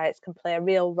modified diets can play a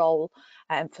real role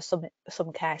for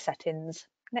some care settings.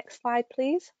 Next slide,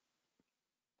 please.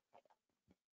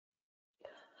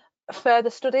 Further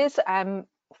studies, for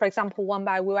example, one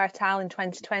by Wu et al. In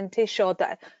 2020 showed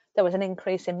that there was an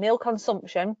increase in meal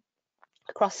consumption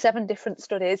across 7 different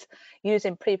studies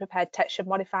using pre-prepared texture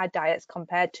modified diets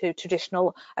compared to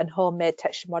traditional and homemade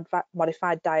texture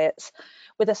modified diets,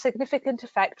 with a significant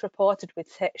effect reported with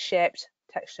shaped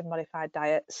texture modified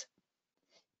diets.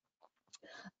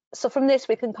 So from this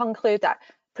we can conclude that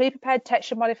pre-prepared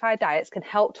texture modified diets can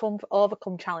help to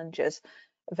overcome challenges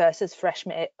versus fresh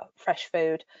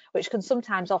food, which can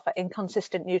sometimes offer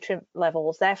inconsistent nutrient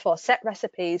levels. Therefore, set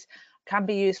recipes can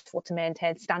be useful to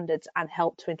maintain standards and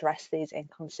help to address these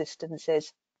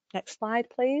inconsistencies. Next slide,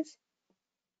 please.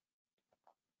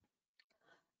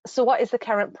 So what is the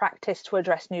current practice to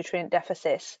address nutrient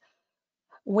deficits?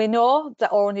 We know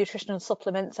that oral nutritional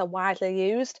supplements are widely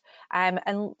used, and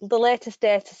the latest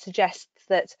data suggests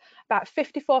that about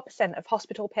 54% of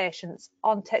hospital patients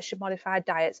on texture modified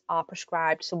diets are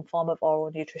prescribed some form of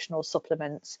oral nutritional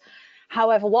supplements.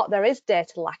 However, what there is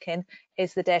data lacking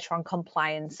is the data on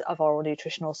compliance of oral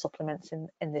nutritional supplements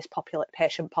in this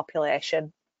patient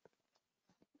population.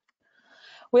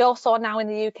 We also now in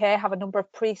the UK have a number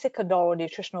of pre-thickened oral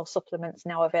nutritional supplements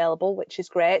now available, which is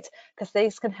great because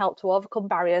these can help to overcome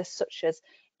barriers such as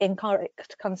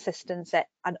incorrect consistency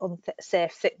and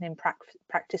unsafe thickening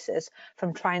practices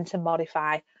from trying to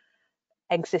modify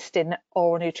existing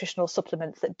oral nutritional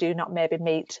supplements that do not maybe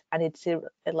meet an IDDSI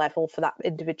level for that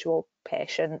individual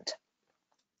patient.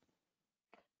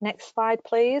 Next slide,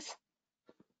 please.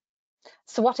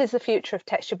 So what is the future of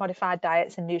texture modified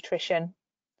diets and nutrition?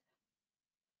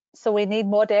 So we need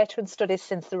more data and studies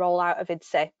since the rollout of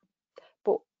IDDSI.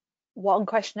 But one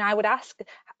question I would ask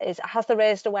is, has the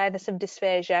raised awareness of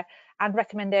dysphagia and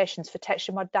recommendations for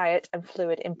texture mod diet and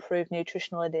fluid improved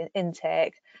nutritional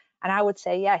intake? And I would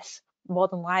say yes, more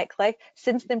than likely.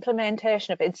 Since the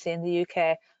implementation of IDDSI in the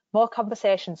UK, more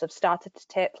conversations have started to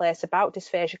take place about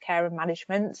dysphagia care and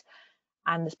management,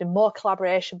 and there's been more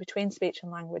collaboration between speech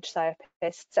and language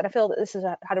therapists. And I feel that this has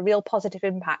had a real positive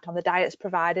impact on the diets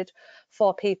provided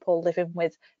for people living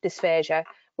with dysphagia,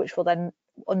 which will then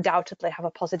undoubtedly have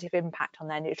a positive impact on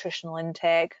their nutritional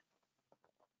intake.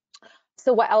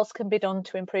 So what else can be done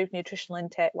to improve nutritional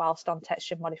intake whilst on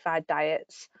texture modified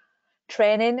diets?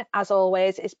 Training, as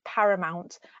always, is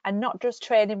paramount, and not just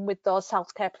training with those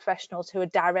healthcare professionals who are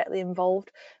directly involved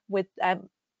with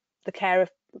the care of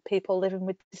people living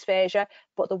with dysphagia,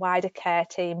 but the wider care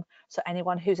team. So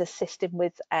anyone who's assisting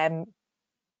with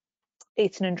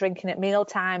eating and drinking at meal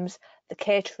times, the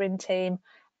catering team,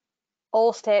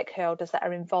 all stakeholders that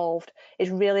are involved, is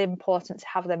really important to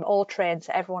have them all trained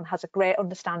so everyone has a great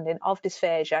understanding of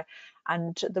dysphagia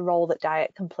and the role that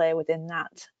diet can play within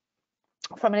that.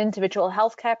 From an individual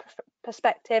healthcare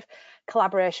perspective,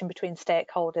 collaboration between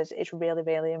stakeholders is really,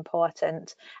 really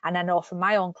important. And I know from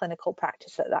my own clinical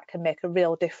practice that that can make a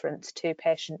real difference to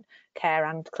patient care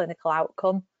and clinical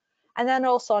outcome. And then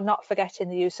also not forgetting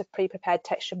the use of pre-prepared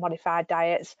texture modified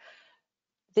diets.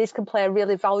 These can play a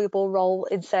really valuable role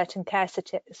in certain care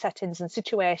settings and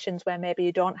situations where maybe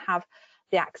you don't have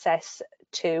the access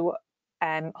to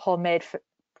homemade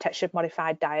texture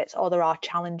modified diets, or there are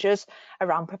challenges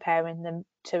around preparing them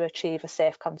to achieve a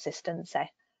safe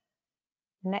consistency.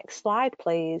 Next slide,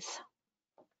 please.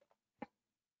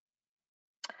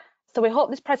 So we hope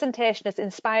this presentation has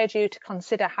inspired you to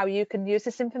consider how you can use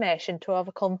this information to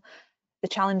overcome the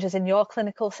challenges in your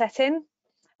clinical setting.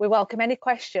 We welcome any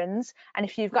questions, and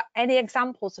if you've got any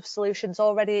examples of solutions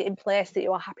already in place that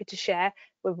you are happy to share,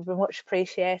 we would be much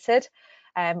appreciated.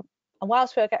 And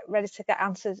whilst we're ready to get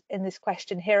answers in this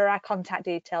question, here are our contact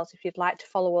details if you'd like to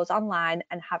follow us online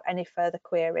and have any further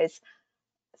queries.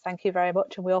 Thank you very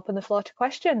much, and we open the floor to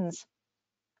questions.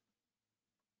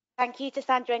 Thank you to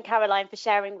Sandra and Caroline for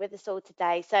sharing with us all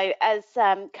today. So as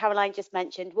Caroline just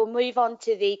mentioned, we'll move on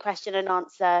to the question and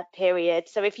answer period.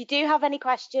 So if you do have any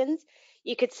questions,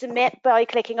 you could submit by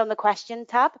clicking on the question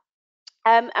tab.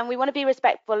 And we want to be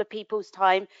respectful of people's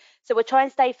time, so we'll try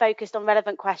and stay focused on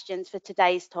relevant questions for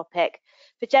today's topic.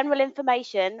 For general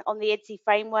information on the IDDSI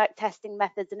framework, testing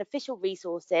methods and official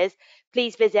resources,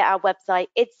 please visit our website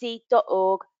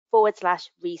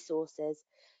iddsi.org/resources.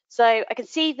 So I can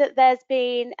see that there's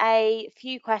been a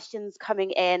few questions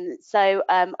coming in, so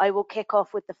I will kick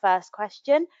off with the first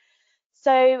question.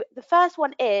 So the first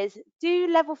one is, do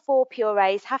level 4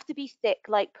 purees have to be thick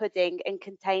like pudding and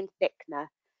contain thickener?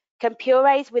 Can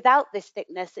purees without this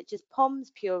thickness, such as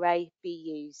Pommes puree, be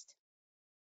used?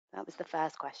 That was the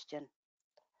first question.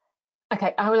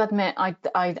 Okay, I will admit I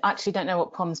actually don't know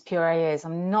what Pommes puree is.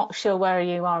 I'm not sure where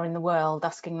you are in the world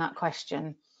asking that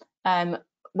question.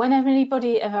 Whenever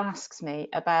anybody ever asks me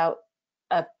about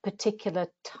a particular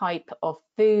type of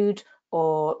food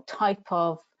or type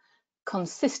of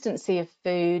consistency of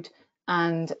food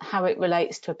and how it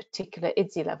relates to a particular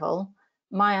IDDSI level,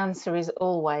 my answer is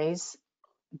always,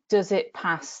 does it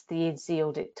pass the IDDSI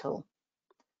audit tool?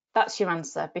 That's your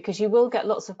answer, because you will get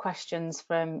lots of questions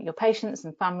from your patients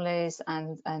and families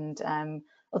and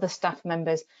other staff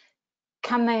members.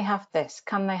 Can they have this?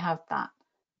 Can they have that?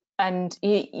 And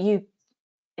you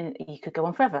could go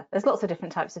on forever. There's lots of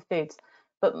different types of foods,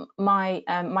 but my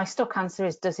stock answer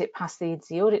is, does it pass the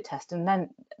IDDSI audit test? And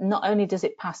then not only does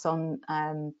it pass on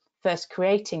first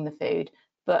creating the food,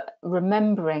 but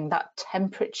remembering that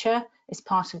temperature is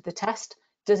part of the test.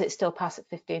 Does it still pass at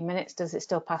 15 minutes? Does it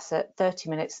still pass at 30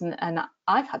 minutes? And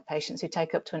I've had patients who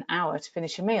take up to an hour to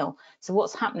finish a meal. So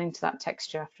what's happening to that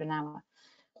texture after an hour?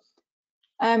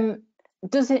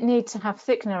 Does it need to have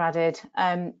thickener added?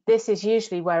 This is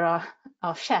usually where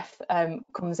our chef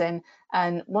comes in.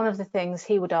 And one of the things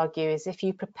he would argue is, if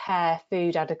you prepare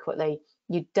food adequately,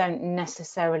 you don't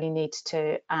necessarily need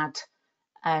to add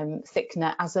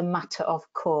thickener as a matter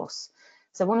of course.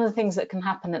 So one of the things that can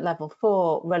happen at level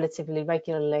 4 relatively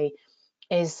regularly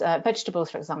is vegetables,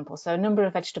 for example. So a number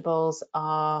of vegetables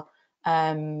are,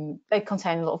 they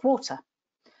contain a lot of water.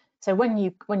 So when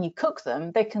you cook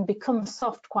them, they can become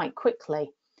soft quite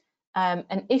quickly.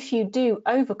 And if you do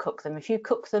overcook them, if you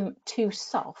cook them too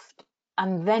soft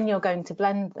and then you're going to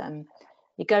blend them,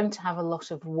 you're going to have a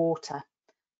lot of water.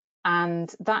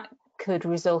 And that could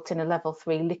result in a level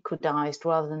 3 liquidized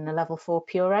rather than a level 4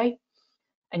 puree.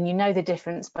 And you know the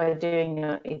difference by doing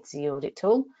your IDDSI audit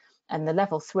tool. And the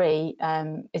level 3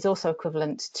 is also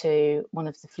equivalent to one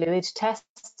of the fluid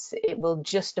tests. It will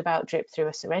just about drip through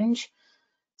a syringe.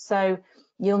 So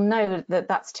you'll know that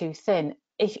that's too thin.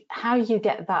 How you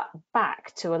get that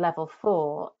back to a level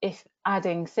 4, if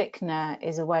adding thickener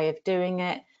is a way of doing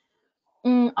it,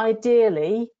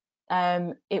 ideally,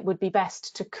 it would be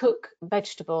best to cook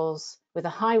vegetables with a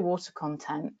high water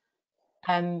content,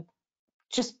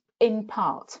 just in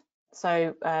part.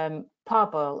 So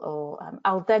parboil or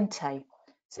al dente,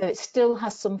 so it still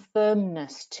has some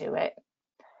firmness to it,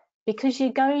 because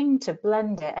you're going to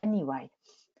blend it anyway.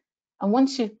 And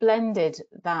once you've blended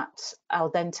that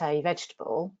al dente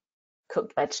vegetable,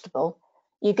 cooked vegetable,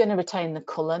 you're going to retain the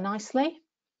colour nicely,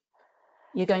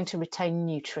 you're going to retain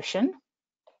nutrition,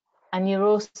 and you're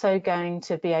also going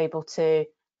to be able to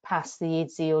pass the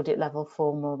IDDSI audit level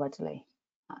 4 more readily.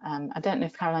 I don't know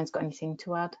if Caroline's got anything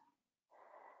to add.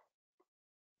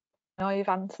 No, you've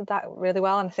answered that really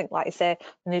well, and I think, like you say,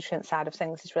 the nutrient side of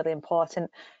things is really important.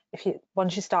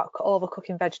 Once you start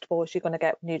overcooking vegetables, you're going to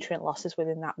get nutrient losses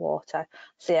within that water.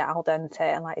 So yeah, al dente,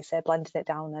 and like you say, blending it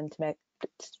down then to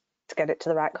get it to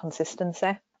the right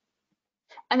consistency.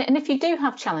 And if you do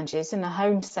have challenges in the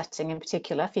home setting, in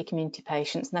particular for your community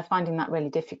patients, and they're finding that really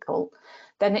difficult,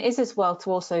 then it is as well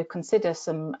to also consider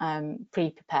some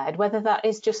pre-prepared, whether that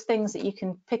is just things that you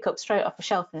can pick up straight off a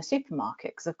shelf in a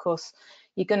supermarket, because of course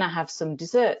you're going to have some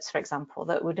desserts, for example,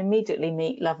 that would immediately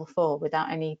meet level 4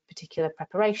 without any particular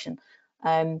preparation.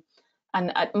 And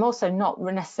I'm also not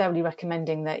necessarily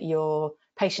recommending that your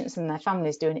patients and their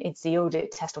families do an IDDSI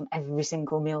audit test on every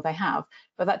single meal they have,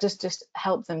 but that does just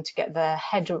help them to get their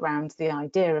head around the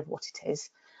idea of what it is.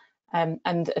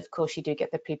 And of course, you do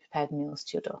get the pre-prepared meals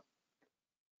to your door.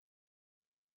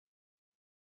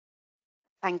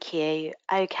 Thank you.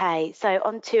 Okay, so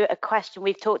on to a question.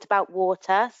 We've talked about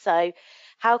water. So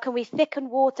how can we thicken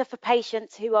water for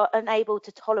patients who are unable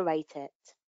to tolerate it?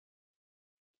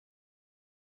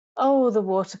 Oh, the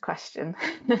water question.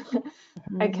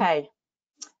 Okay.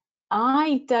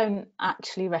 I don't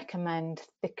actually recommend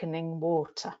thickening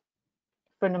water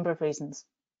for a number of reasons.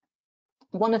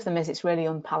 One of them is it's really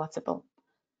unpalatable.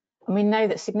 And we know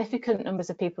that significant numbers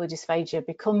of people with dysphagia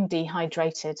become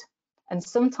dehydrated, and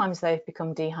sometimes they've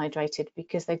become dehydrated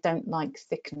because they don't like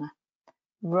thickener,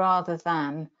 rather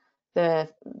than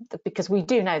because we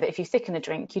do know that if you thicken a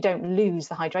drink, you don't lose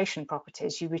the hydration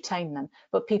properties, you retain them,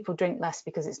 but people drink less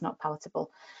because it's not palatable.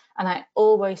 And I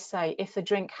always say, if a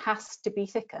drink has to be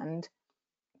thickened,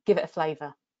 give it a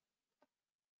flavour,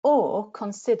 or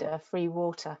consider free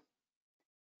water.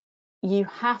 You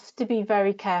have to be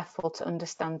very careful to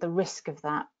understand the risk of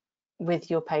that with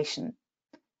your patient,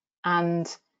 and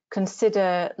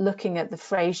consider looking at the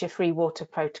Fraser free water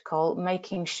protocol,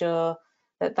 making sure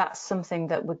that that's something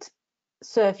that would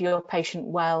serve your patient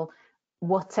well,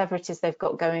 whatever it is they've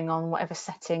got going on, whatever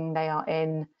setting they are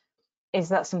in. Is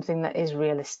that something that is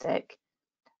realistic?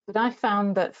 But I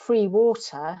found that free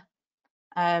water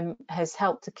has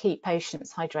helped to keep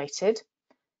patients hydrated.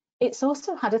 It's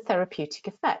also had a therapeutic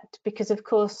effect because, of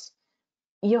course,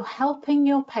 you're helping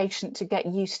your patient to get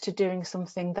used to doing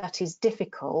something that is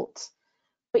difficult,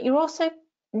 but you're also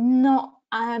not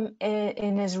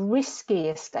in as risky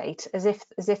a state as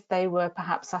if they were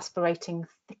perhaps aspirating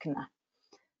thickener.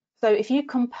 So if you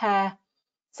compare,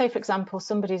 say for example,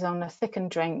 somebody's on a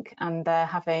thickened drink and they're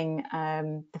having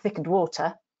the thickened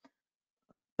water,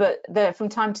 but from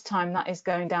time to time that is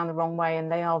going down the wrong way and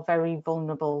they are very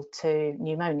vulnerable to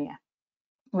pneumonia,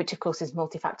 which of course is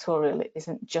multifactorial. It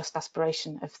isn't just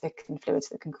aspiration of thickened fluids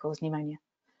that can cause pneumonia.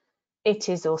 It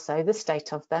is also the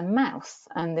state of their mouth,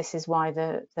 and this is why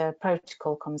the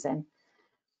protocol comes in.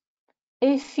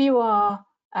 If you've got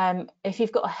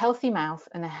a healthy mouth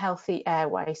and a healthy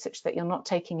airway, such that you're not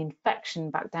taking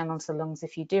infection back down onto the lungs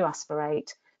if you do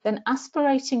aspirate, then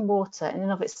aspirating water in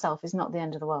and of itself is not the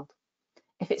end of the world.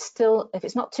 If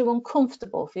it's not too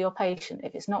uncomfortable for your patient,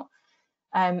 if it's not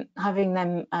having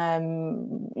them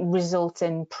result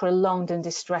in prolonged and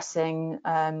distressing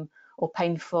or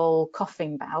painful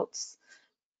coughing bouts,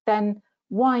 then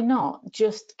why not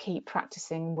just keep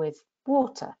practicing with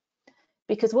water?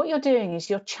 Because what you're doing is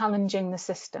you're challenging the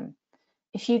system.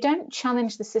 If you don't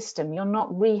challenge the system, you're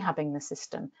not rehabbing the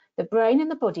system. The brain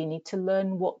and the body need to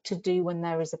learn what to do when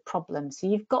there is a problem. So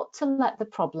you've got to let the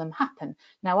problem happen.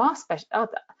 Now,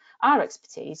 our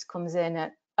expertise comes in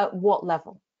at what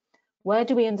level? Where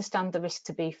do we understand the risk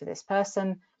to be for this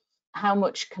person? How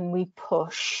much can we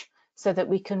push so that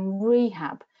we can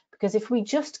rehab? Because if we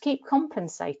just keep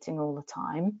compensating all the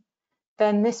time,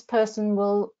 then this person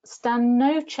will stand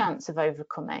no chance of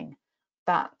overcoming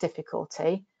that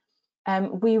difficulty.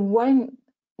 We won't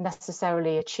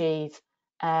necessarily achieve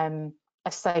a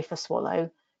safer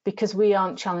swallow because we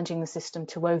aren't challenging the system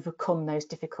to overcome those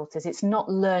difficulties. It's not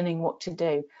learning what to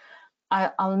do.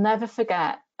 I'll never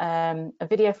forget a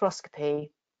video fluoroscopy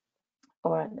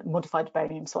or a modified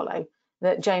barium swallow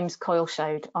that James Coyle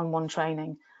showed on one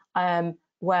training,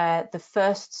 where the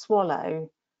first swallow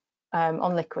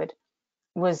on liquid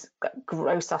was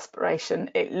gross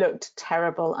aspiration. It looked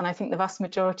terrible, and I think the vast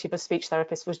majority of a speech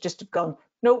therapist was just gone,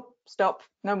 nope, stop,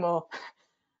 no more.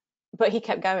 But he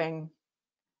kept going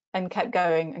and kept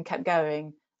going and kept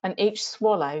going, and each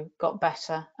swallow got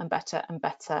better and better and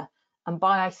better. And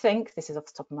by, I think, this is off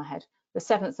the top of my head, the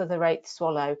 7th or the 8th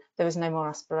swallow, there was no more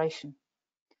aspiration.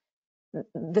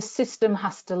 The system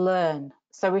has to learn.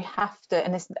 So we have to,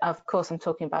 and this, of course, I'm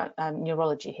talking about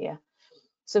neurology here.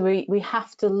 So we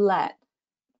have to let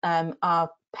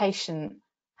our patient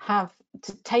have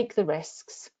to take the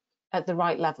risks at the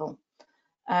right level.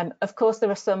 Of course,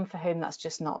 there are some for whom that's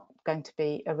just not going to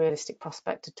be a realistic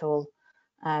prospect at all.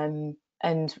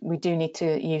 And we do need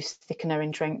to use thickener in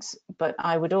drinks, but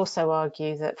I would also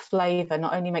argue that flavour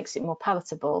not only makes it more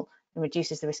palatable and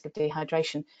reduces the risk of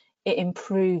dehydration, it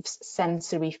improves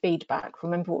sensory feedback.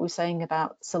 Remember what we were saying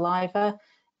about saliva?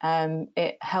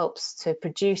 It helps to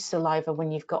produce saliva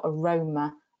when you've got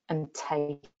aroma and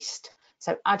taste.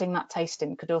 So adding that taste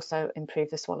in could also improve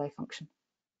the swallow function.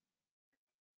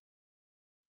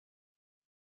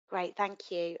 Great,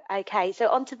 thank you. Okay, so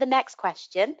on to the next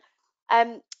question.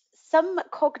 Some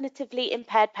cognitively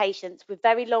impaired patients with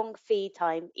very long feed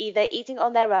time, either eating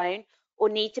on their own or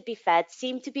need to be fed,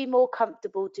 seem to be more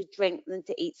comfortable to drink than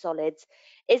to eat solids.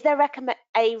 Is there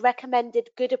a recommended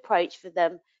good approach for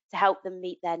them to help them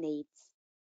meet their needs?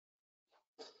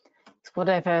 It's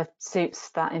whatever suits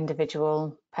that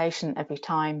individual patient every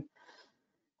time.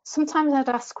 Sometimes I'd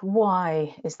ask,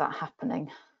 why is that happening?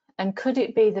 And could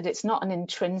it be that it's not an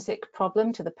intrinsic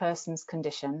problem to the person's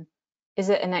condition? Is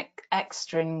it an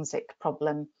extrinsic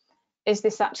problem? Is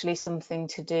this actually something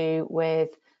to do with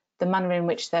the manner in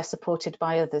which they're supported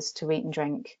by others to eat and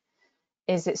drink?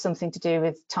 Is it something to do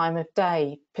with time of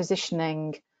day,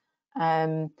 positioning,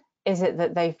 is it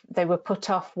that they were put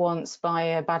off once by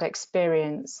a bad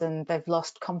experience and they've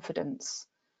lost confidence?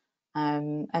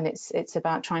 And it's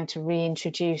about trying to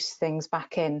reintroduce things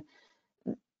back in.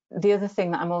 The other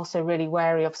thing that I'm also really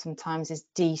wary of sometimes is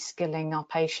de-skilling our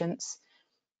patients.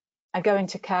 I go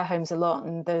into care homes a lot,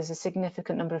 and there's a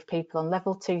significant number of people on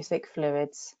level 2 thick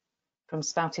fluids from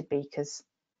spouted beakers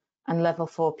and level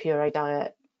 4 puree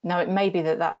diet. Now, it may be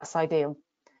that that's ideal,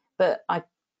 but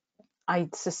I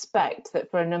suspect that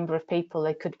for a number of people,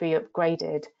 they could be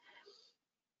upgraded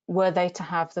were they to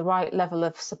have the right level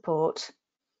of support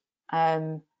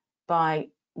by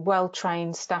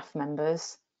well-trained staff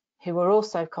members who are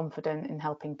also confident in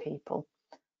helping people.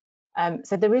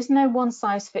 So there is no one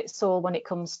size fits all when it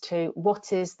comes to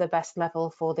what is the best level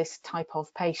for this type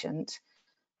of patient,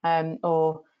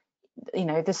 or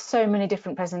there's so many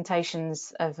different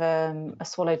presentations of a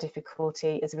swallow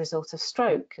difficulty as a result of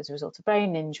stroke, as a result of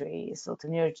brain injury, as a result of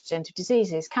neurodegenerative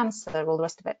diseases, cancer, all the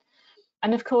rest of it.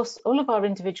 And of course, all of our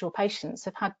individual patients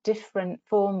have had different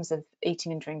forms of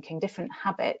eating and drinking, different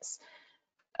habits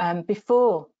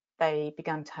before they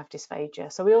began to have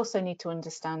dysphagia. So we also need to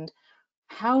understand,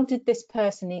 how did this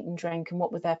person eat and drink, and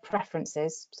what were their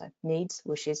preferences, so needs,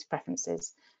 wishes,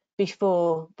 preferences,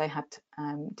 before they had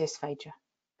dysphagia.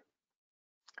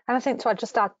 And I think to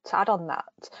add on that,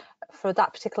 for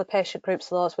that particular patient group,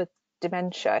 so those with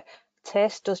dementia,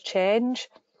 taste does change.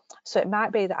 So it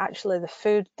might be that actually the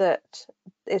food that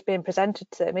is being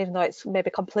presented to them, even though it's maybe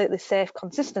completely safe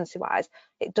consistency-wise,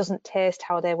 it doesn't taste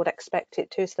how they would expect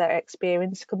it to, so their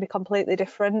experience can be completely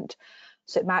different.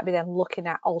 So it might be then looking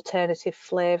at alternative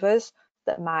flavours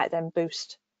that might then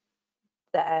boost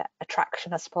their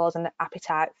attraction, I suppose, and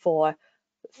appetite for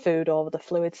food over the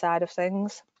fluid side of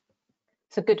things.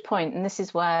 It's a good point, and this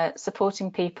is where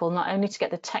supporting people not only to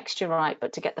get the texture right,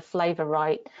 but to get the flavour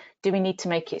right. Do we need to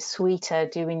make it sweeter?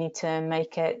 Do we need to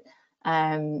make it,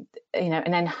 an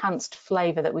enhanced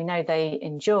flavour that we know they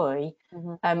enjoy,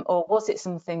 or was it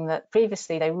something that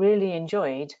previously they really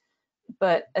enjoyed,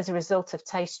 but as a result of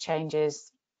taste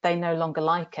changes, they no longer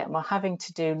like it? And we're having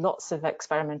to do lots of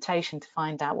experimentation to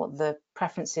find out what the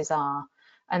preferences are.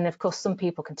 And of course, some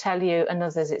people can tell you, and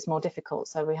others it's more difficult.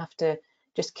 So we have to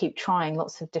just keep trying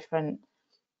lots of different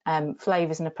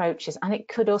flavours and approaches. And it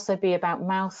could also be about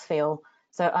mouthfeel.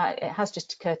 So it has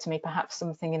just occurred to me, perhaps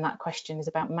something in that question is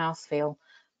about mouthfeel.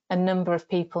 A number of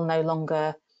people no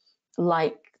longer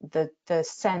like the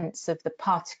sense of the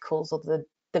particles or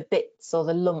the bits or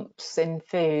the lumps in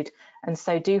food, and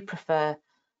so do prefer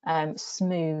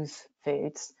smooth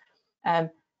foods.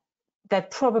 There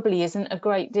probably isn't a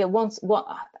great deal.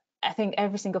 I think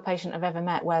every single patient I've ever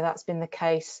met where that's been the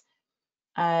case,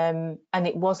 and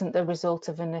it wasn't the result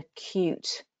of an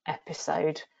acute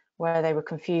episode where they were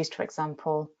confused, for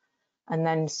example, and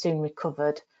then soon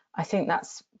recovered. I think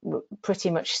that's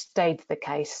pretty much stayed the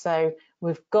case. So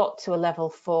we've got to a level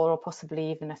 4 or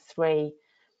possibly even a 3,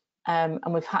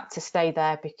 and we've had to stay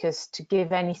there because to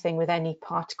give anything with any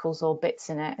particles or bits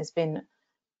in it has been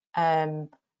an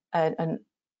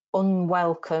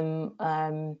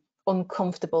unwelcome,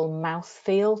 uncomfortable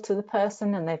mouthfeel to the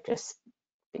person, and they've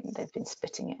been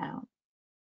spitting it out.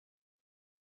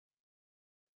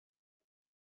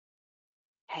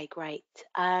 Okay, great.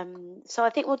 So I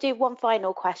think we'll do one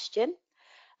final question.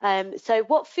 So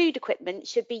what food equipment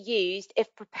should be used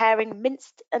if preparing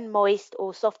minced and moist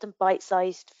or soft and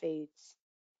bite-sized foods?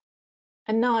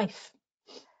 A knife.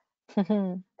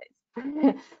 The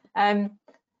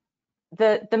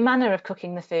manner of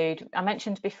cooking the food, I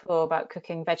mentioned before about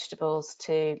cooking vegetables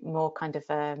to more kind of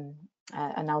an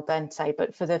al dente,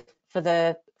 but for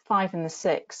the 5 and the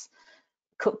 6,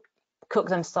 cook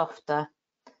them softer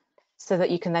so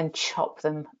that you can then chop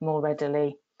them more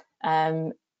readily.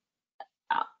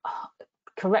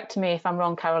 Correct me if I'm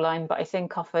wrong, Caroline, but I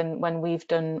think often when we've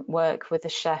done work with a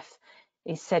chef,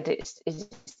 he said it's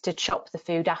to chop the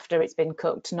food after it's been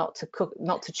cooked, not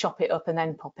to chop it up and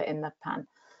then pop it in the pan.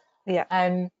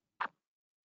 Yeah.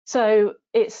 So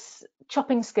it's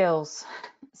chopping skills,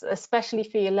 especially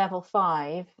for your level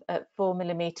 5 at 4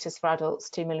 millimeters for adults,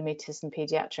 2 millimeters in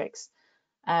paediatrics.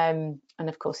 And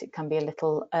of course it can be a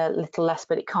little less,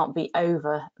 but it can't be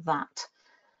over that.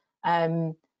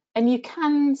 And you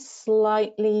can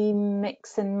slightly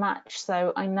mix and match.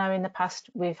 So I know in the past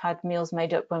we've had meals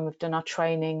made up when we've done our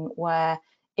training where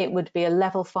it would be a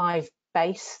level 5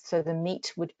 base, so the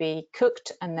meat would be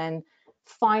cooked and then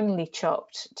finely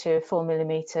chopped to 4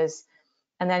 millimeters,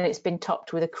 and then it's been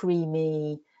topped with a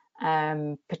creamy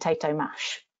potato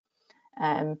mash.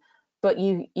 But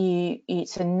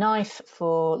it's a knife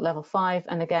for level 5,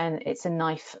 and again it's a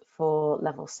knife for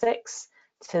level 6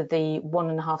 to the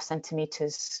 1.5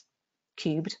 centimeters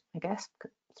cubed, I guess,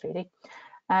 3D,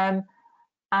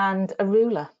 and a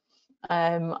ruler.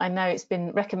 I know it's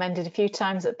been recommended a few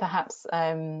times that perhaps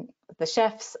the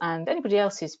chefs and anybody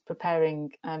else who's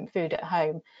preparing food at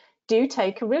home do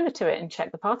take a ruler to it and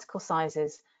check the particle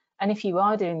sizes. And if you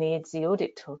are doing the IDDSI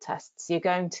audit tool tests,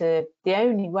 the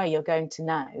only way you're going to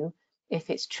know if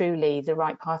it's truly the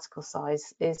right particle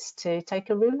size is to take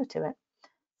a ruler to it.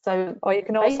 So, or you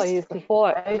can also use the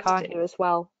fork, can't you, as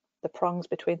well? The prongs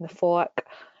between the fork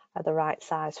are the right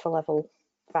size for level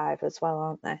 5 as well,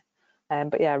 aren't they?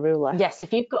 But yeah, ruler. Yes,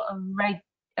 if you've got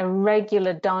a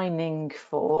regular dining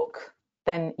fork,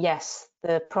 then yes,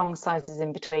 the prong sizes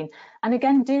in between. And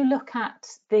again, do look at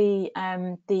the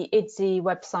IDDSI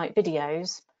website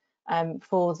videos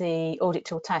for the audit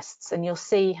tool tests, and you'll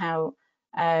see how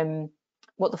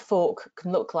what the fork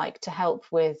can look like to help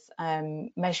with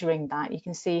measuring that. You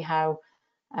can see how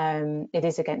it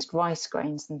is against rice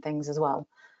grains and things as well.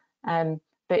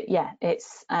 But yeah,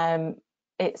 it's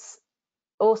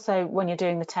also, when you're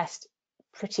doing the test,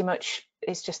 pretty much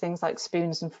it's just things like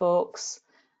spoons and forks,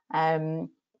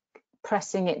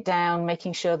 pressing it down,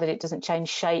 making sure that it doesn't change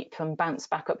shape and bounce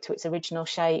back up to its original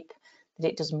shape, that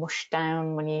it does mush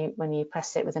down when you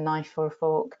press it with a knife or a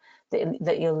fork,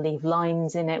 that you'll leave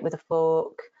lines in it with a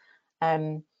fork.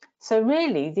 So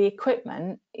really, the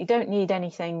equipment, you don't need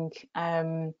anything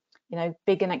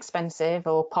big and expensive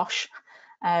or posh.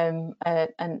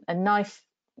 A knife,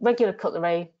 regular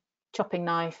cutlery, chopping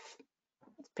knife,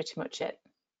 that's pretty much it.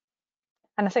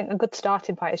 And I think a good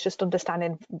starting point is just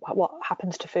understanding what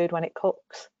happens to food when it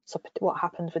cooks. So what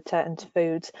happens with certain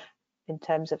foods in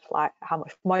terms of like how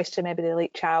much moisture maybe they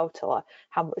leach out, or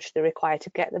how much they require to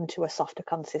get them to a softer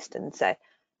consistency,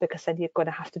 because then you're going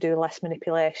to have to do less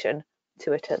manipulation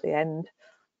to it at the end.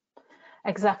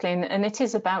 Exactly, and it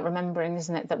is about remembering,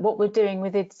 isn't it, that what we're doing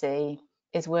with IDDSI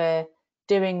is we're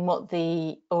doing what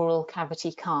the oral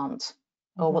cavity can't,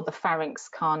 or what the pharynx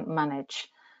can't manage,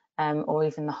 or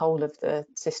even the whole of the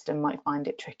system might find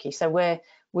it tricky. So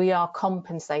we are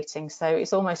compensating. So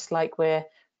it's almost like we're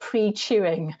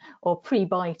pre-chewing or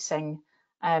pre-biting,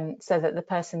 so that the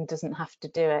person doesn't have to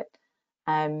do it.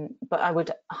 But I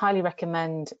would highly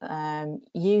recommend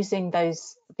using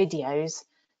those videos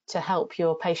to help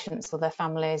your patients or their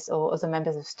families or other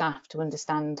members of staff to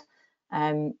understand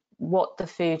what the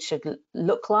food should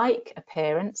look like,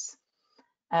 appearance,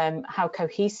 how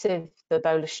cohesive the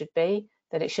bolus should be,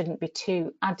 that it shouldn't be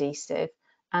too adhesive,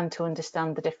 and to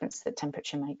understand the difference that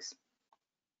temperature makes.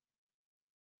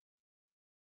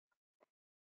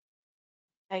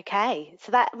 Okay,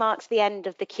 so that marks the end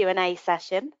of the Q&A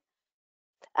session.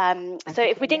 So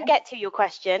if we didn't get to your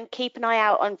question, keep an eye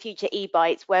out on future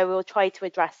e-bites where we'll try to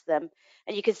address them.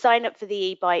 And you can sign up for the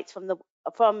e-bites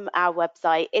from our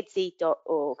website,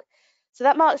 IDDSI.org. So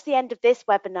that marks the end of this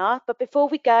webinar. But before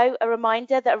we go, a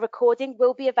reminder that a recording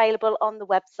will be available on the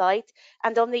website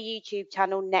and on the YouTube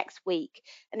channel next week.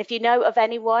 And if you know of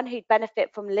anyone who'd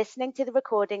benefit from listening to the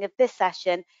recording of this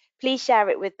session, please share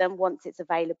it with them once it's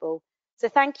available. So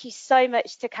thank you so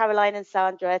much to Caroline and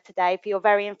Sandra today for your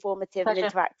very informative and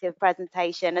interactive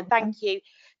presentation. And thank you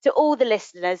to all the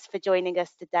listeners for joining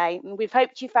us today. And we've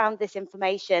hoped you found this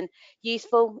information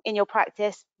useful in your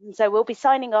practice. And so we'll be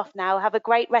signing off now. Have a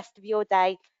great rest of your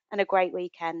day and a great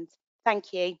weekend.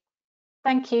 Thank you.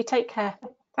 Thank you. Take care.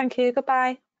 Thank you.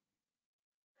 Goodbye.